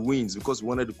needed the wins because we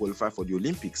wanted to qualify for the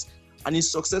Olympics, and he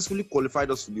successfully qualified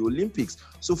us for the Olympics.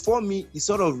 So for me, he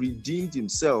sort of redeemed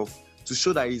himself to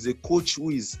show that he's a coach who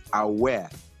is aware.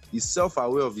 He's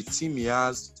self-aware of the team he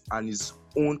has and his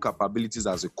own capabilities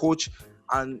as a coach,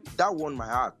 and that won my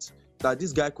heart, that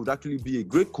this guy could actually be a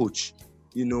great coach,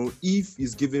 if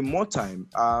he's given more time,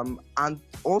 and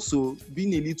also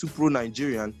being a little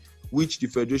pro-Nigerian, which the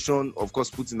Federation, of course,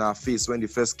 put in our face when they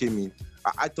first came in.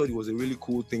 I thought it was a really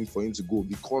cool thing for him to go,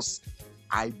 because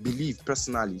I believe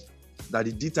personally that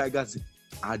the D Tigers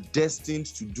are destined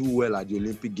to do well at the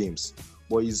Olympic Games.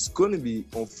 But it's going to be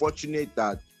unfortunate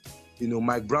that,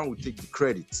 Mike Brown will take the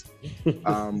credit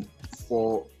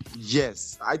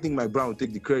I think Mike Brown will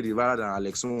take the credit rather than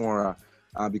Alex Nwora,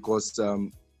 because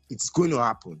it's going to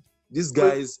happen. These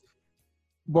guys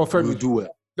will do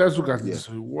well. Let's look at this.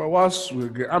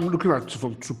 I'm looking at it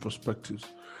from 2 perspectives.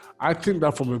 I think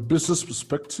that from a business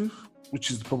perspective, which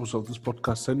is the purpose of this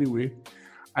podcast anyway,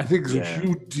 I think it's a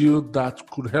huge deal that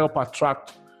could help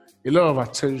attract a lot of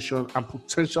attention and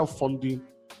potential funding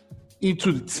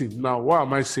into the team. Now, why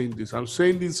am I saying this? I'm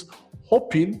saying this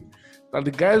hoping that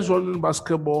the guys running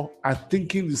basketball are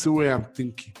thinking the same way I'm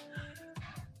thinking.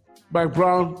 Mike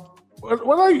Brown,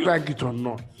 whether you like it or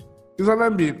not, he's an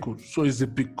NBA coach, so he's a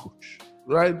big coach,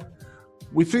 right?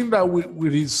 we think that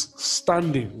with his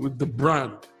standing, with the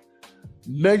brand,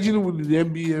 merging with the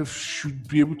NBA should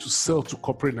be able to sell to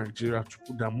corporate Nigeria to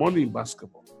put their money in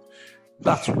basketball.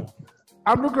 That's what.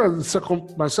 I'm looking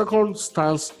at my second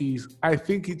stance is I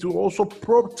think it will also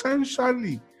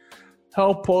potentially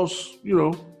help us,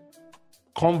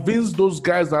 convince those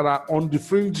guys that are on the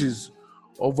fringes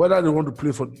of whether they want to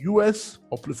play for the US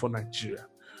or play for Nigeria.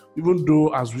 Even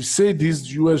though, as we say this,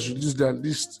 the US released their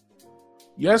list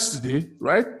yesterday,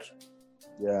 right?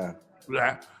 Yeah.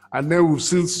 And then we've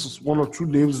seen one or two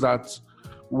names that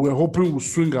we're hoping will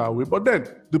swing our way. But then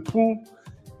the pool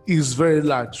is very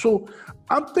large. So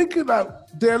I'm thinking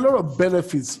that there are a lot of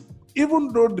benefits, even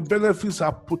though the benefits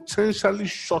are potentially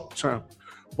short-term.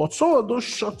 But some of those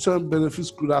short-term benefits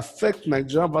could affect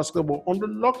Nigerian basketball on the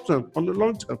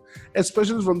long term,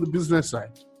 especially from the business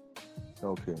side.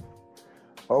 Okay.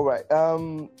 All right.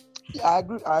 I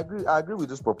agree with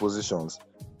those propositions.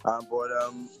 But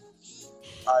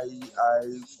I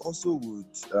also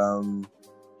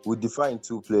would differ in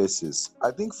two places.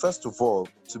 I think first of all,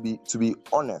 to be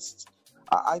honest,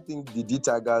 I think the D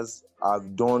Tigers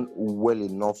have done well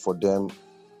enough for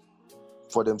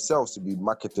themselves to be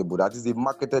marketable. That is, they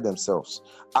marketed themselves.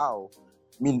 How?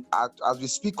 I mean, as we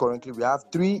speak currently, we have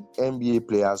 3 NBA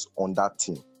players on that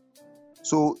team.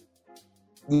 So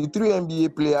the 3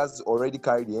 NBA players already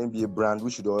carry the NBA brand,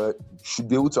 which should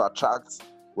be able to attract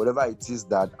whatever it is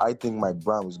that I think Mike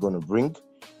Brown is going to bring.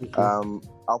 Okay.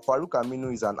 Al-Farouq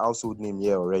Aminu is an household name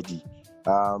here already.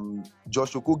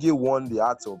 Josh Okogie won the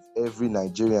hearts of every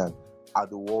Nigerian at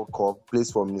the World Cup,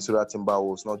 plays for Minnesota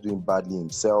Timberwolves, not doing badly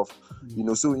himself.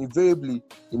 So invariably,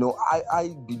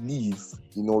 I believe,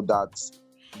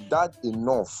 that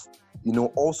enough,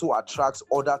 also attracts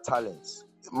other talents.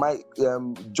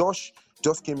 Josh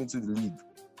just came into the league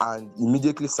and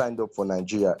immediately signed up for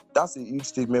Nigeria. That's a huge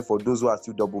statement for those who are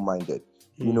still double-minded.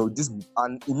 This,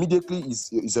 and immediately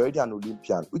is already an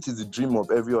Olympian, which is the dream of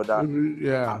every other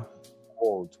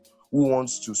world who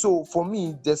wants to. So for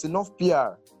me, there's enough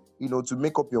PR, to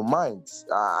make up your mind.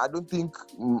 I don't think,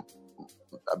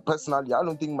 personally,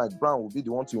 Mike Brown would be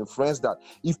the one to influence that.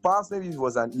 If perhaps maybe it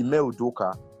was an Ime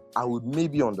Udoka, I would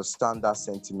maybe understand that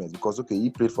sentiment because, okay, he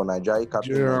played for Nigeria, he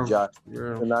captained Nigeria.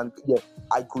 And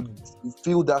I could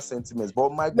feel that sentiment.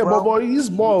 But Mike Brown... but he's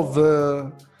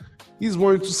he's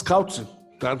more into scouting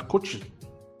than coaching,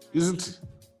 isn't he?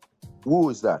 Who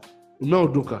is that? Ime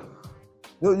Udoka.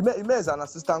 No, Ime is an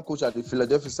assistant coach at the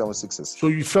Philadelphia 76ers. So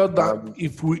you felt that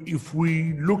if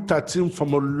we looked at him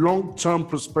from a long-term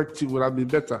perspective, would have been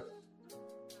better?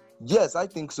 Yes, I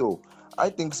think so.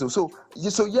 So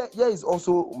yeah is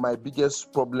also my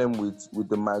biggest problem with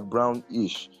the Mike Brown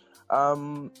ish.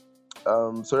 Sorry,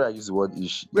 I use the word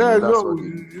ish. Yeah,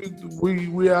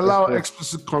 we allow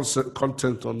explicit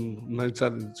content on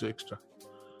 9 Extra.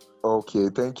 Okay,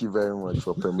 thank you very much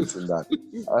for permitting that.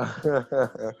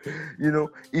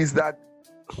 Is that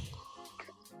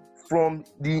from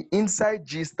the inside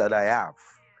gist that I have,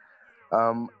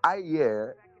 I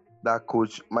hear that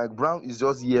Coach Mike Brown is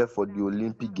just here for the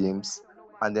Olympic Games,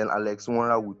 and then Alex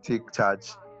Nwaneri will take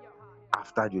charge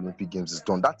after the Olympic Games is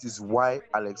done. That is why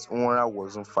Alex Nwaneri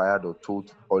wasn't fired or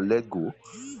told or let go,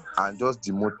 and just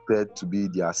demoted to be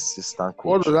the assistant coach.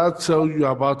 What did that tell you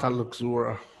about Alex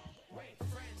Nwaneri?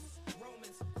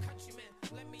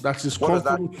 That he's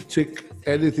comfortable to take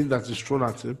anything that is thrown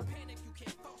at him?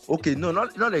 Okay, no,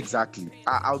 not exactly.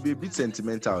 I'll be a bit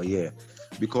sentimental here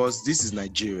because this is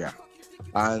Nigeria.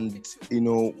 And,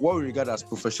 what we regard as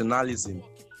professionalism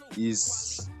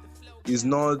is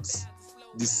not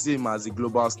the same as the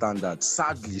global standard.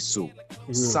 Sadly so.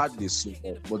 Mm-hmm. Sadly so.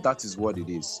 But that is what it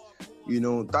is.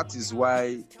 That is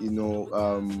why,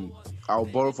 I'll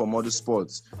borrow from other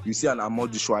sports. You see an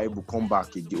Amadou Shuaibu come back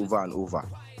over and over.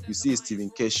 You see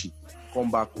Stephen Keshi come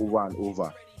back over and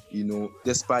over,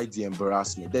 despite the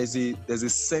embarrassment. There's a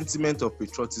sentiment of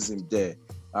patriotism there.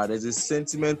 There's a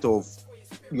sentiment of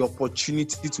the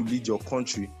opportunity to lead your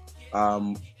country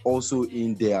also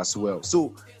in there as well.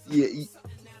 So, yeah,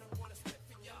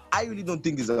 I really don't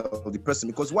think it's the person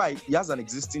because why? He has an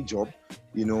existing job,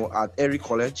 at Erie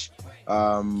College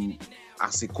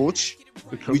as a coach.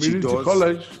 The community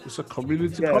college. It's a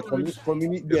community college.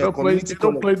 They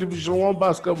don't play Division 1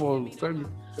 basketball.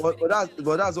 But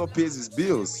that's what pays his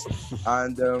bills,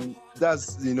 and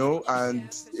that's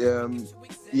and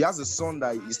he has a son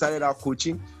that he started out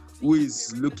coaching, who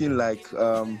is looking like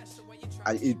a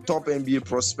top NBA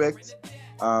prospect,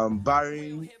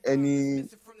 barring any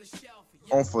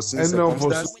unforeseen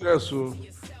circumstances.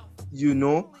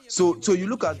 So you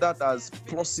look at that as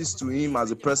pluses to him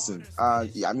as a person.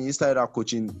 He started out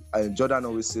coaching. Jordan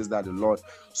always says that a lot.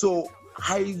 So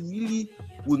I really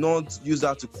would not use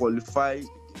that to qualify,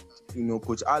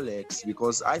 Coach Alex,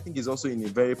 because I think he's also in a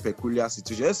very peculiar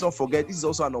situation. Let's not forget, this is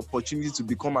also an opportunity to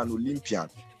become an Olympian,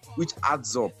 which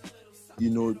adds up,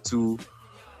 to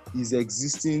his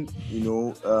existing,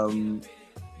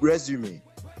 resume.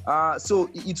 So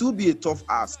it will be a tough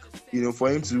ask, for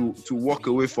him to walk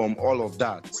away from all of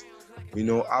that,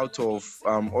 out of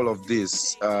all of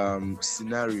this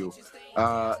scenario.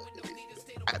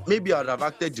 Maybe I'd have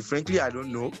acted differently. I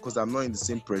don't know, because I'm not in the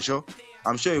same pressure.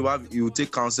 I'm sure you will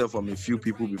take counsel from a few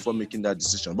people before making that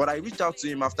decision. But I reached out to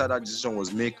him after that decision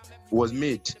was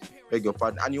made. Beg your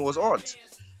pardon, and he was odd.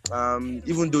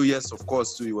 Even though, yes, of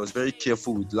course, too, he was very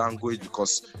careful with language,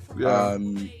 because a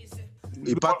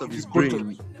part of his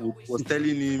brain was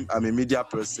telling him I'm a media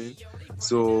person.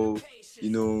 So,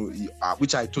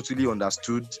 which I totally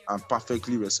understood and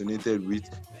perfectly resonated with.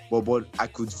 But I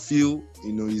could feel,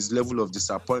 his level of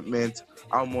disappointment,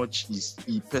 how much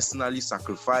he personally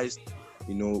sacrificed,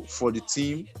 for the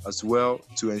team as well,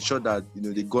 to ensure that,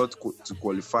 they got to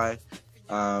qualify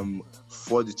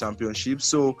for the championship.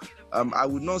 So I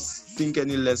would not think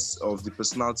any less of the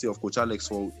personality of Coach Alex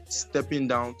for stepping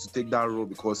down to take that role,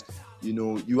 because,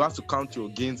 you have to count your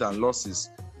gains and losses.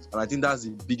 And I think that's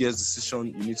the biggest decision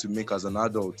you need to make as an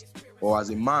adult, or as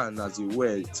a man, as it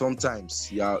were.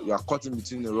 Sometimes you are caught in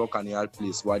between a rock and a hard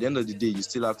place. But at the end of the day, you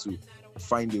still have to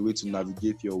find a way to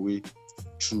navigate your way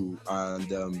through.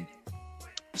 And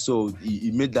so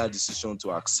he made that decision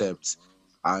to accept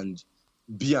and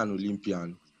be an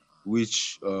Olympian,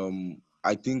 which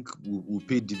I think will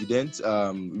pay dividends,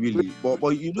 really.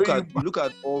 But you look at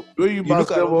all. When you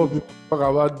basketball people talk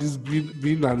about this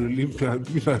being an Olympian,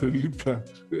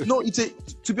 No,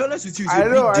 to be honest with you, it's a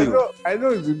big deal. I know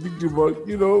it's a big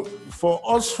deal, but for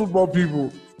us football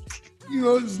people,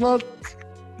 it's not.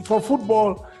 For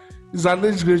football, it's an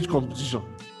age range competition.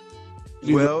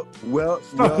 Well, go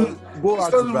as the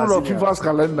FIFA's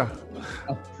calendar.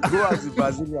 Go as the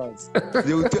Brazilians.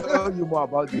 They will tell you more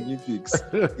about the Olympics.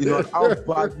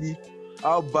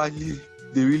 How badly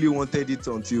they really wanted it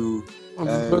until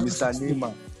Mr.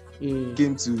 Neymar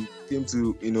came to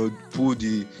pull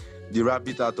the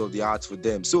rabbit out of the hat for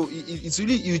them. So it's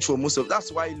really huge for most of.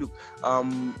 That's why look,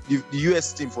 the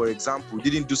US team, for example,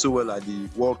 didn't do so well at the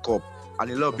World Cup, and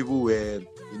a lot of people were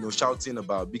shouting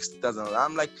about big stars, and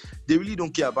I'm like, they really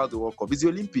don't care about the World Cup. It's the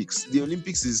Olympics. The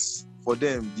Olympics is, for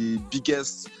them, the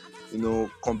biggest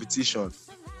competition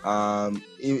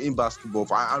in basketball.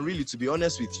 And really, to be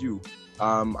honest with you,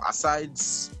 aside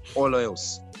all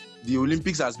else, the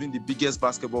Olympics has been the biggest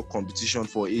basketball competition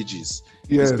for ages.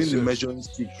 It's been the measuring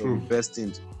stick for the best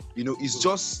teams. It's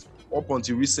just up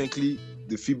until recently,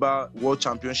 the FIBA World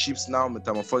Championships, now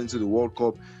metamorphosed into the World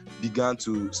Cup, began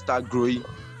to start growing.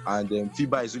 And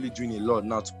FIBA is really doing a lot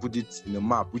now to put it in a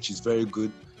map, which is very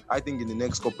good. I think in the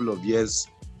next couple of years,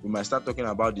 we might start talking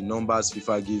about the numbers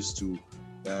FIFA gives to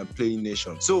playing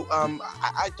nations. So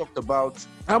I talked about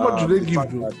how much do they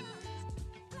give you?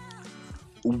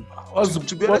 What's the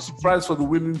price for the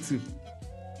winning team?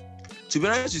 To be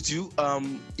honest with you,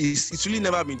 it's really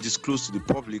never been disclosed to the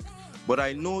public, but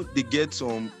I know they get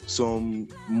some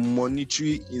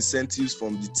monetary incentives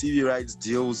from the TV rights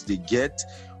deals they get,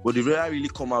 but they really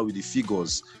come out with the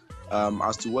figures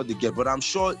as to what they get. But I'm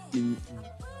sure in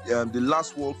the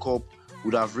last World Cup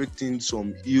would have raked in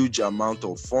some huge amount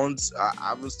of funds. I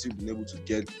haven't still been able to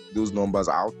get those numbers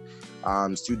out.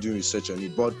 I'm still doing research on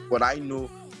it, but I know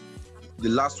the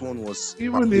last one was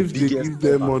even if they give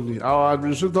them money, our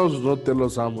administrators will not tell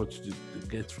us how much they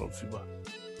get from FIBA.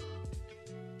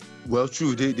 Well,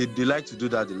 true, they like to do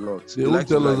that a lot. They will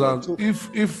tell us that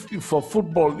if for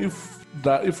football, if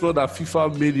not that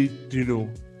FIFA made it,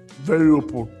 very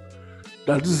open,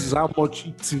 that this is how much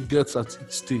each team gets at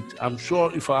each stage. I'm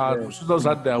sure if our administrators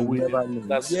had their way,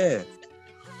 and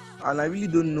I really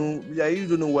don't know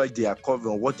why they are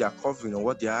covering, what they are covering, or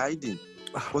what they are hiding.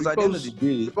 Because at the end of the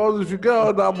day, because if you get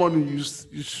all that money, you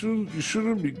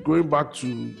shouldn't be going back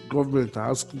to government and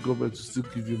asking government to still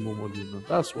give you more money. No,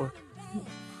 that's why.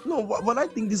 No, but I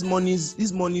think these monies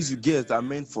you get are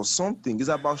meant for something. It's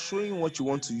about showing what you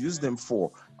want to use them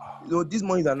for. These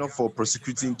monies are not for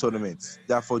prosecuting tournaments.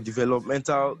 They are for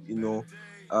developmental,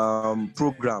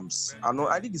 programs.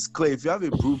 I think it's clear. If you have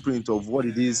a blueprint of what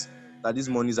it is that these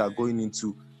monies are going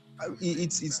into,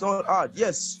 it's not hard.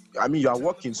 Yes, I mean, you are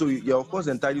working, so you're of course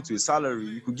entitled to a salary.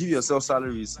 You could give yourself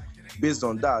salaries based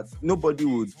on that. Nobody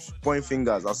would point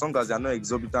fingers as long as they are not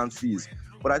exorbitant fees.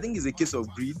 But I think it's a case of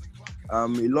greed. A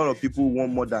lot of people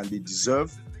want more than they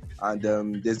deserve, and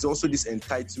there's also this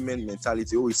entitlement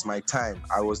mentality. Oh, it's my time.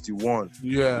 I was the one.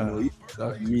 Yeah,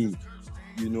 me.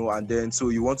 and then so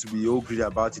you want to be all greedy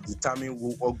about it, determine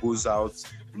what goes out,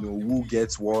 who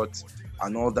gets what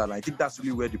and all that. And I think that's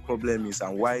really where the problem is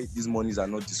and why these monies are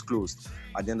not disclosed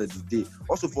at the end of the day.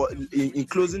 Also, in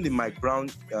closing the Mike Brown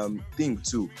thing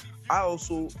too, I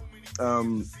also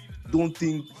don't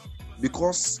think,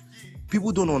 because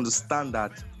people don't understand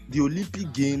that the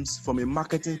Olympic Games from a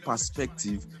marketing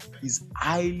perspective is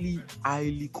highly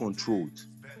controlled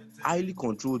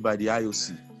by the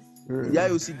IOC. The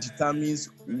IOC determines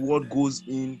what goes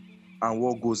in and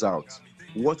what goes out,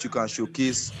 what you can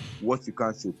showcase, what you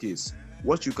can't showcase,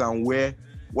 what you can wear,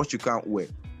 what you can't wear.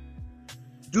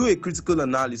 Do a critical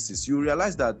analysis. You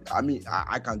realize that,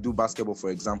 I can do basketball, for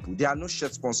example. There are no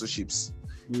shirt sponsorships,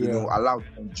 allowed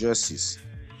on jerseys.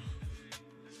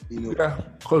 Yeah,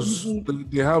 because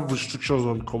they have restrictions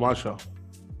on commercial.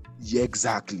 Yeah,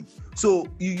 exactly. So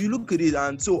you look at it,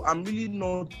 and so I'm really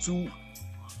not too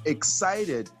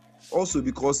excited also,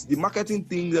 because the marketing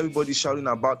things everybody's shouting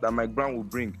about that Mike Brown will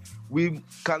bring, we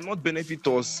cannot benefit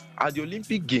us at the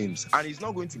Olympic Games, and it's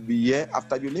not going to be here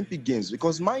after the Olympic Games,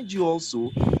 because mind you also,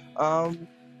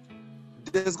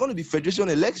 there's going to be federation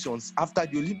elections after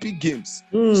the Olympic Games.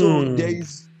 So there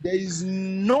is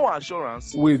no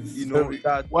assurance.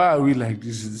 That why are we like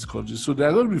this in this country? So there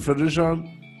are going to be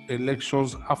federation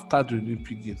elections after the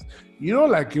Olympic Games.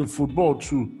 Like in football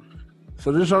too.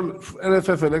 Federation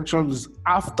NFF elections is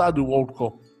after the World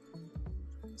Cup.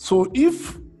 So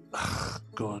if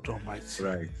God Almighty,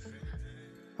 right?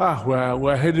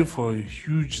 We're heading for a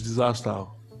huge disaster.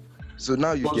 So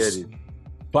now you get it.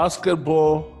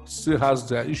 Basketball still has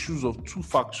their issues of two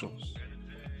factions.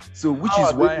 So which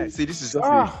is why I say this is just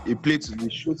a play to the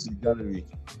show to the gallery.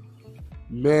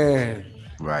 Man,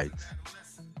 right?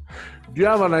 Do you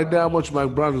have an idea how much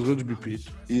Mike Brown is going to be paid?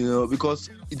 Because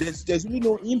there's really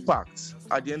no impact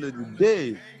at the end of the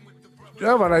day. Do you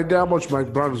have an idea how much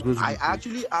Mike Brown is going to be paid? I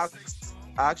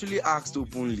actually asked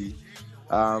openly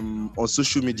on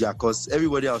social media, because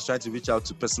everybody I was trying to reach out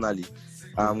to personally,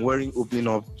 wearing opening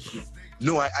up.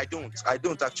 No, I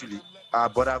don't actually.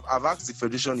 But I've asked the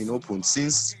federation in open,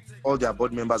 since all their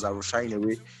board members are shying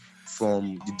away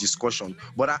from the discussion.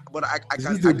 But I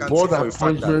can say for a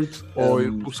fact that, or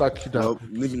a Musa Kida?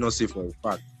 Maybe not say for a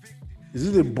fact. Is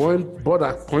it a board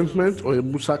appointment or a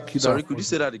Musa Kida? Sorry, could you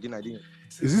say that again? I didn't.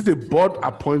 Is it a board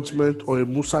appointment or a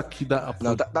Musa Kida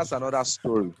appointment? Now that's another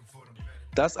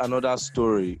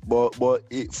story. But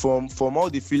from all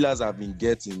the feelers I've been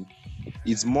getting,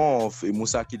 it's more of a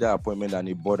Musa Kida appointment than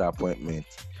a board appointment.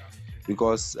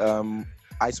 Because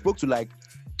I spoke to like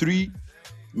 3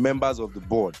 members of the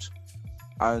board,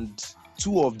 and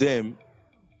 2 of them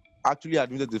actually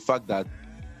admitted the fact that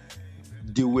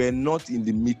they were not in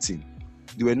the meeting.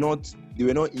 They were not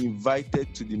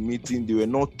invited to the meeting. They were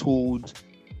not told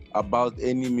about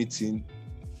any meeting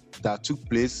that took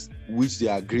place, which they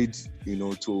agreed,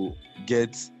 to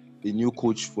get a new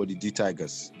coach for the D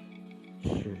Tigers.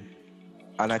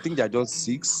 And I think there are just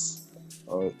 6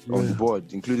 on the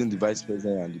board, including the vice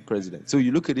president and the president. So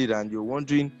you look at it and you're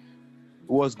wondering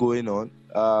what's going on.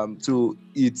 So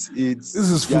it's this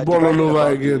is football all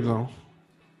over again now.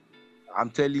 I'm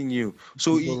telling you.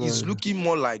 So it's looking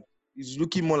more like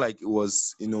it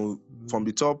was, from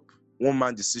the top,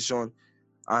 one-man decision.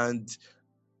 And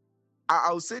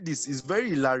I'll say this is very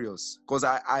hilarious, because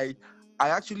I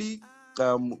actually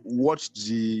watched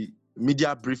the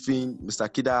media briefing Mr.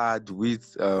 Kida had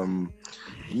with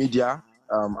media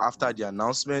after the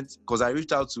announcement, because I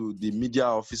reached out to the media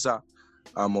officer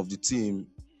of the team,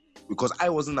 because I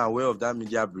wasn't aware of that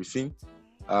media briefing,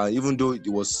 even though it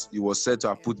was said to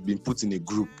have been put in a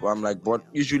group. I'm like, but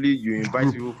usually you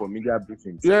invite people for media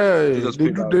briefings. Yeah,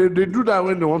 they do that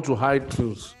when they want to hide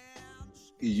things.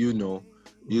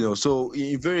 So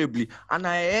invariably, and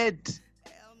I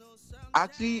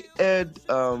actually heard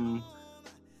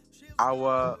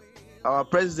our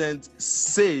president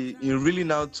say, in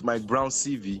reeling out Mike Brown's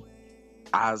CV,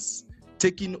 as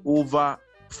taking over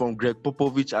from Greg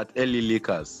Popovich at LA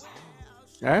Lakers.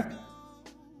 Eh?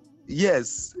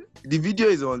 Yes, the video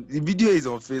is on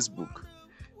Facebook.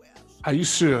 Are you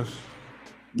serious?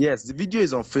 Yes, the video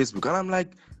is on Facebook, and I'm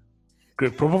like,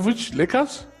 Greg Popovich,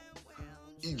 Lakers?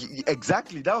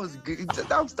 Exactly. That was.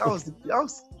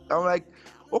 I'm like,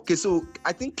 okay, so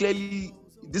I think clearly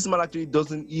this man actually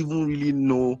doesn't even really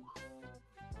know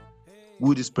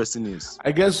who this person is.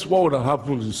 I guess what would have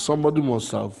happened is somebody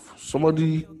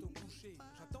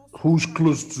who's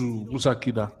close to Musa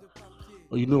Kida,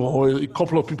 or a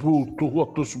couple of people who are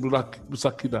close to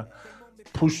Musa Kida,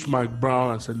 pushed Mike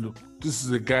Brown and said, look, this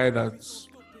is a guy that's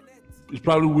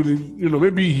probably willing,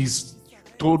 maybe he's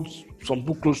told some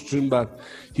people close to him that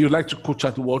he would like to coach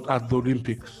at the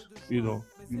Olympics.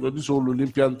 This whole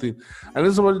Olympian thing. And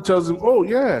then somebody tells him, "Oh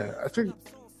yeah,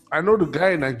 I know the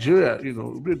guy in Nigeria.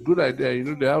 It'd be a good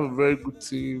idea. They have a very good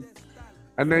team."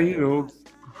 And then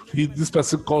this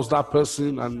person calls that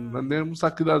person, and then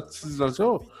Musa Kida sees and says,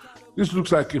 "Oh, this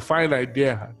looks like a fine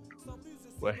idea."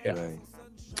 We're here.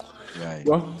 Right.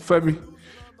 Well, Femi,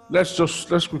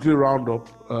 let's quickly round up.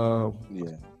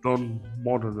 Done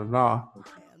more than an hour.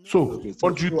 So,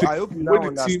 what do you think? I hope you now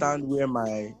understand where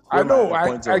my. I know.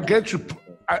 I get you.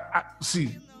 I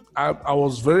see. I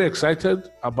was very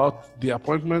excited about the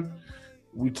appointment.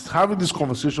 With having this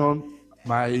conversation,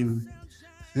 my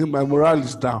morale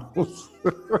is down. And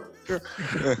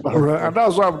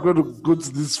that's why I'm going to go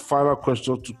to this final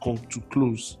question to come to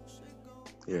close.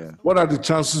 Yeah. What are the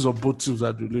chances of both teams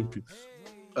at the Olympics?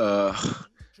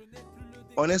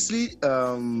 Honestly,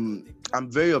 I'm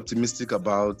very optimistic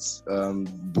about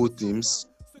both teams,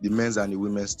 the men's and the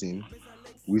women's team.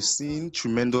 We've seen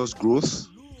tremendous growth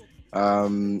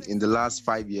in the last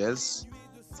 5 years,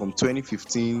 from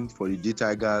 2015 for the D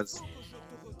Tigers.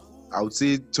 I would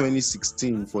say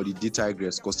 2016 for the D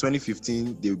Tigers, because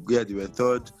 2015 they were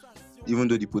third, even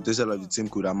though the potential of the team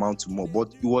could amount to more.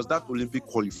 But it was that Olympic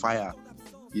qualifier,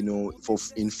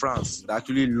 in France that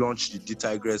actually launched the D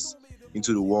Tigers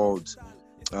into the world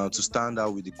to stand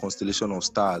out with the constellation of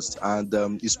stars. And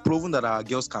it's proven that our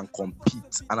girls can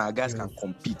compete and our guys can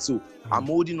compete. So I'm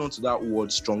holding on to that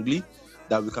word strongly,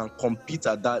 that we can compete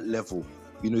at that level.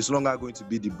 It's no longer going to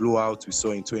be the blowout we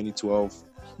saw in 2012.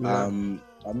 Yeah.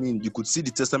 You could see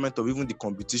the testament of even the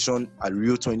competition at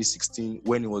Rio 2016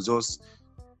 when it was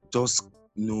just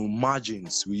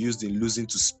margins we used in losing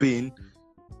to Spain.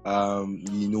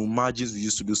 Margins we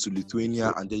used to lose to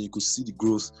Lithuania, and then you could see the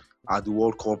growth at the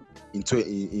World Cup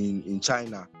in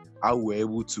China, how we were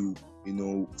able to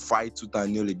fight tooth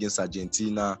and nail against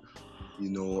Argentina,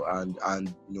 and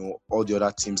all the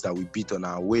other teams that we beat on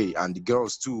our way, and the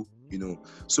girls too,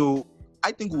 So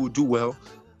I think we will do well.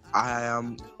 I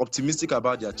am optimistic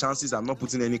about their chances. I'm not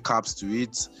putting any caps to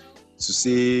it to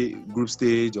say group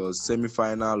stage or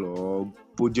semi-final or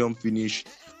podium finish.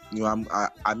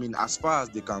 As far as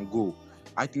they can go,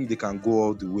 I think they can go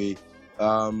all the way.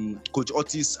 Coach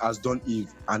Otis has done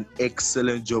an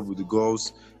excellent job with the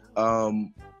girls.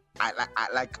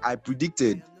 I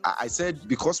predicted, I said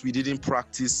because we didn't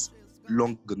practice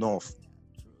long enough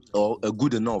or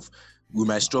good enough, we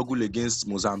might struggle against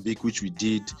Mozambique, which we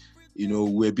did.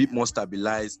 We're a bit more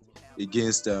stabilized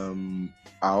against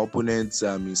our opponents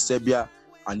in Serbia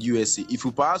and USA. If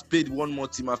we perhaps played one more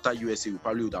team after USA, we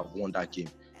probably would have won that game.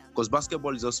 Because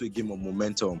basketball is also a game of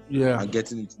momentum and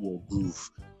getting into a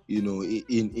groove,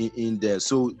 in there.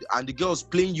 So, and the girls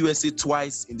playing USA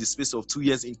twice in the space of 2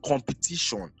 years in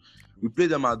competition. We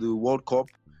played them at the World Cup,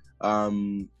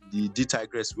 the D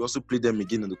Tigers. We also played them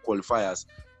again in the qualifiers.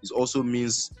 It also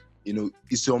means,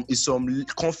 it's some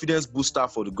confidence booster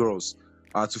for the girls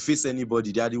to face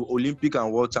anybody. They are the Olympic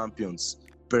and world champions,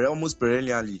 almost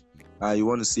perennially. You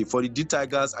want to say for the D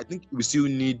Tigers, I think we still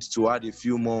need to add a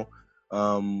few more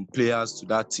players to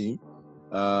that team.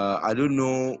 I don't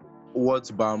know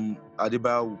what Bam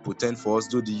Adebayo will portend for us,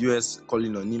 though the US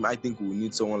calling on him. I think we will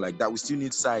need someone like that. We still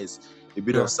need size, a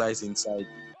bit of size inside.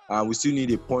 We still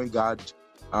need a point guard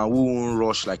who won't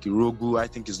rush like Irogu. I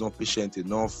think he's not patient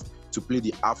enough to play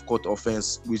the half-court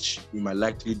offense, which we might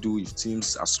likely do if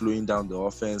teams are slowing down the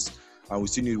offense. And we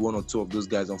still need one or two of those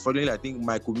guys. Unfortunately, I think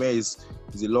Michael May is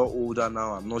a lot older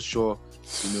now. I'm not sure,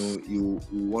 he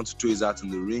want to throw his hat in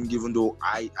the ring, even though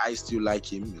I still like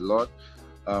him a lot.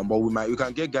 But we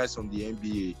can get guys from the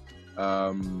NBA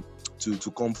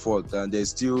to come forth. And there's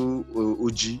still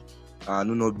OG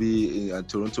Anunoby and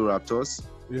Toronto Raptors.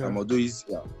 Although he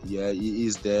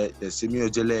is there. There's Semi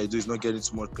Ojele, though he's not getting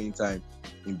too much playing time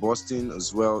in Boston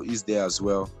as well. He's there as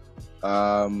well.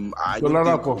 I don't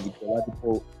think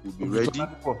Oladipo will be ready.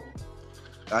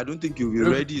 I don't think he'll be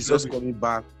ready. He's just coming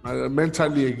back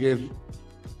mentally again.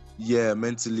 Yeah,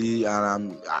 mentally,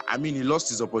 and he lost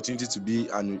his opportunity to be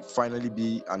and finally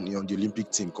be on the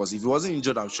Olympic team. Because if he wasn't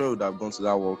injured, I'm sure he would have gone to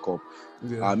that World Cup.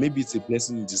 Yeah. Maybe it's a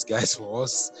blessing in disguise for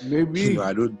us. Maybe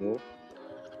I don't know.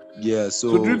 Yeah.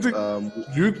 So do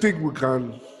you think we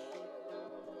can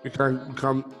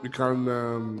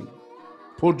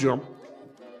podium?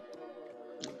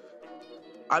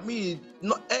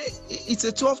 It's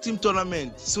a 12-team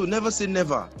tournament, so never say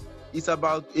never. It's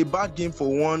about a bad game for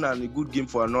one and a good game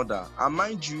for another. And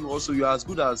mind you, also, you're as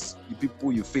good as the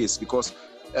people you face, because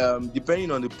depending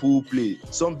on the pool play,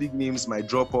 some big names might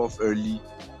drop off early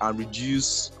and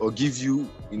reduce or give you,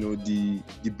 the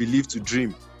belief to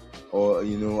dream, or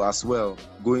as well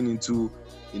going into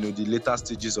the later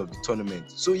stages of the tournament.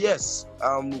 So yes,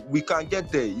 we can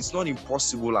get there. It's not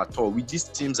impossible at all. With these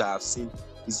teams I have seen,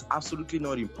 it's absolutely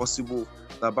not impossible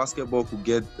that basketball could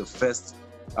get the first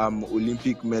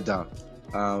Olympic medal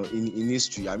in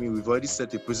history. I mean, we've already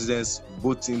set a precedence.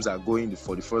 Both teams are going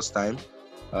for the first time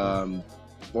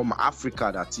from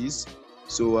Africa, that is.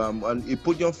 So and a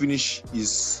podium finish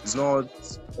is not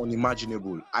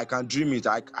unimaginable. I can dream it.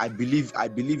 I believe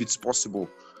it's possible.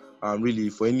 Really,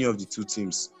 for any of the two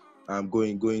teams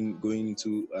going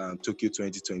into Tokyo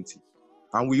 2020,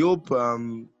 and we hope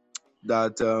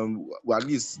that well, at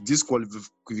least this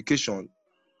qualification,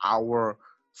 our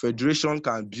federation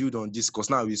can build on this, because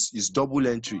now it's double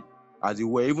entry, as it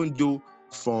were. Even though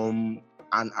from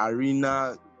an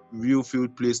arena real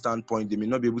field play standpoint, they may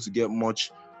not be able to get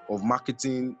much of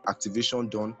marketing activation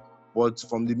done, but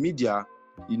from the media,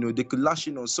 they could lash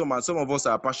in on some, and some of us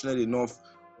are passionate enough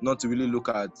not to really look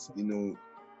at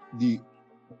the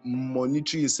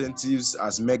monetary incentives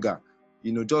as mega.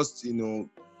 Just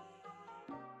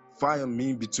far and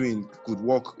in between could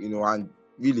work, and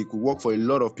really could work for a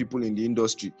lot of people in the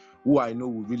industry who I know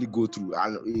will really go through.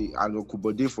 And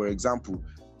Okubode, for example,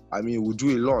 I mean, will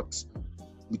do a lot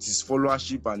with his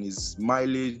followership and his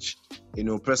mileage,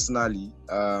 personally,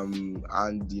 and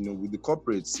with the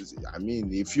corporates. I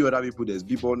mean, a few other people. There's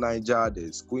B-Ball Niger,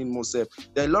 there's Queen Mosef.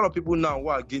 There are a lot of people now who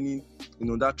are gaining,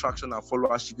 that traction and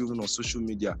followership even on social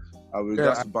media with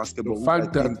regards to basketball. The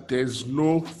fact that there's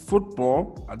no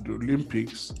football at the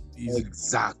Olympics is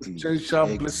exactly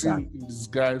potential blessing in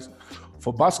disguise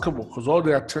for basketball, because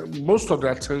most of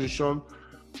the attention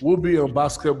will be on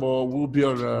basketball, will be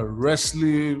on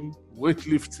wrestling,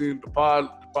 weightlifting, the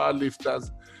power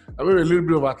lifters, I mean a little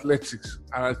bit of athletics.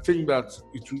 And I think that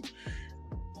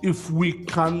if we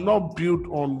cannot build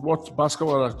on what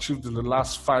basketball has achieved in the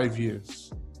last 5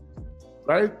 years,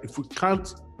 right? If we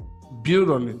can't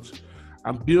build on it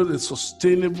and build a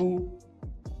sustainable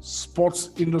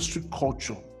sports industry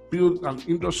culture, build an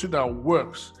industry that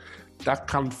works, that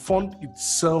can fund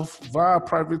itself via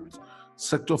private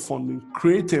sector funding,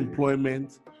 create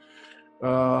employment,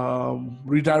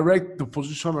 redirect the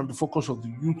position and the focus of the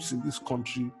youths in this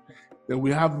country, then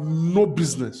we have no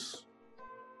business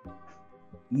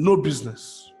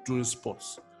doing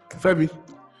sports. Femi,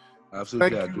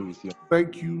 absolutely agree with you.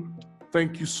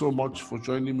 Thank you so much for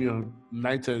joining me on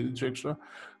Night and Extra.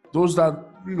 Those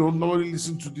that normally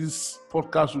listen to this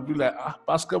podcast will be like,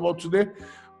 basketball today.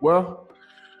 Well,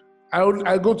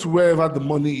 I go to wherever the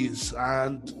money is,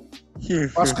 and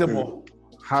basketball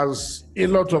has a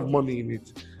lot of money in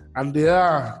it, and they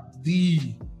are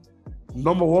the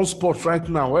number one sport right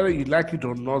now. Whether you like it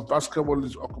or not, basketball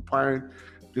is occupying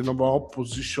the number one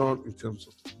position in terms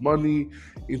of money,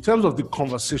 in terms of the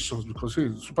conversations, because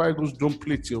Super Eagles don't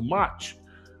play till March.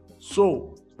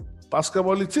 So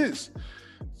basketball it is.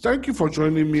 Thank you for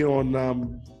joining me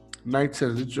on Night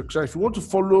and Literature. If you want to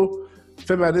follow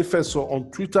Femi Adefeso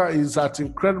on Twitter, is at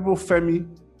Incredible Femi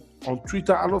on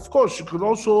Twitter. And of course, you can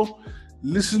also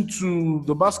listen to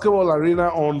the Basketball Arena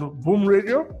on Boom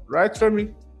Radio, right,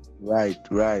 Femi? Right.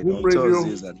 Boom on Radio,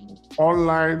 Thursdays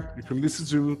online. You can listen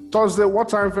to Thursday. What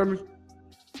time, Femi?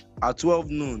 At 12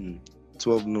 noon.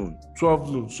 12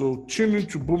 noon. So tune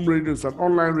into Boom Radio. It's an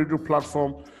online radio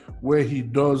platform where he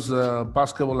does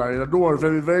Basketball Arena. Don't worry,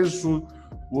 very, very soon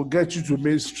we'll get you to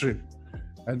mainstream,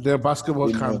 and then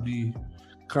basketball can be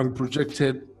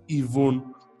projected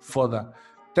even further.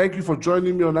 Thank you for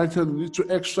joining me on 90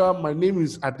 Extra. My name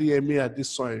is Adeyemi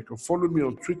Adesoye. You can follow me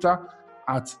on Twitter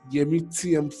at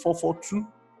YemiTM442,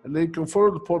 and then you can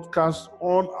follow the podcast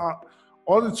on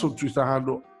its own Twitter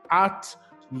handle at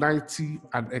 90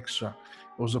 and Extra.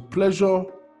 It was a pleasure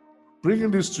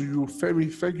bringing this to you,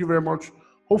 Femi. Thank you very much.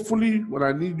 Hopefully, when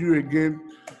I need you again,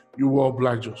 you will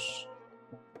oblige us.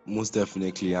 Most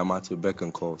definitely. I'm at your beck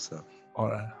and call, sir. All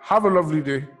right. Have a lovely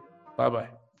day. Bye-bye.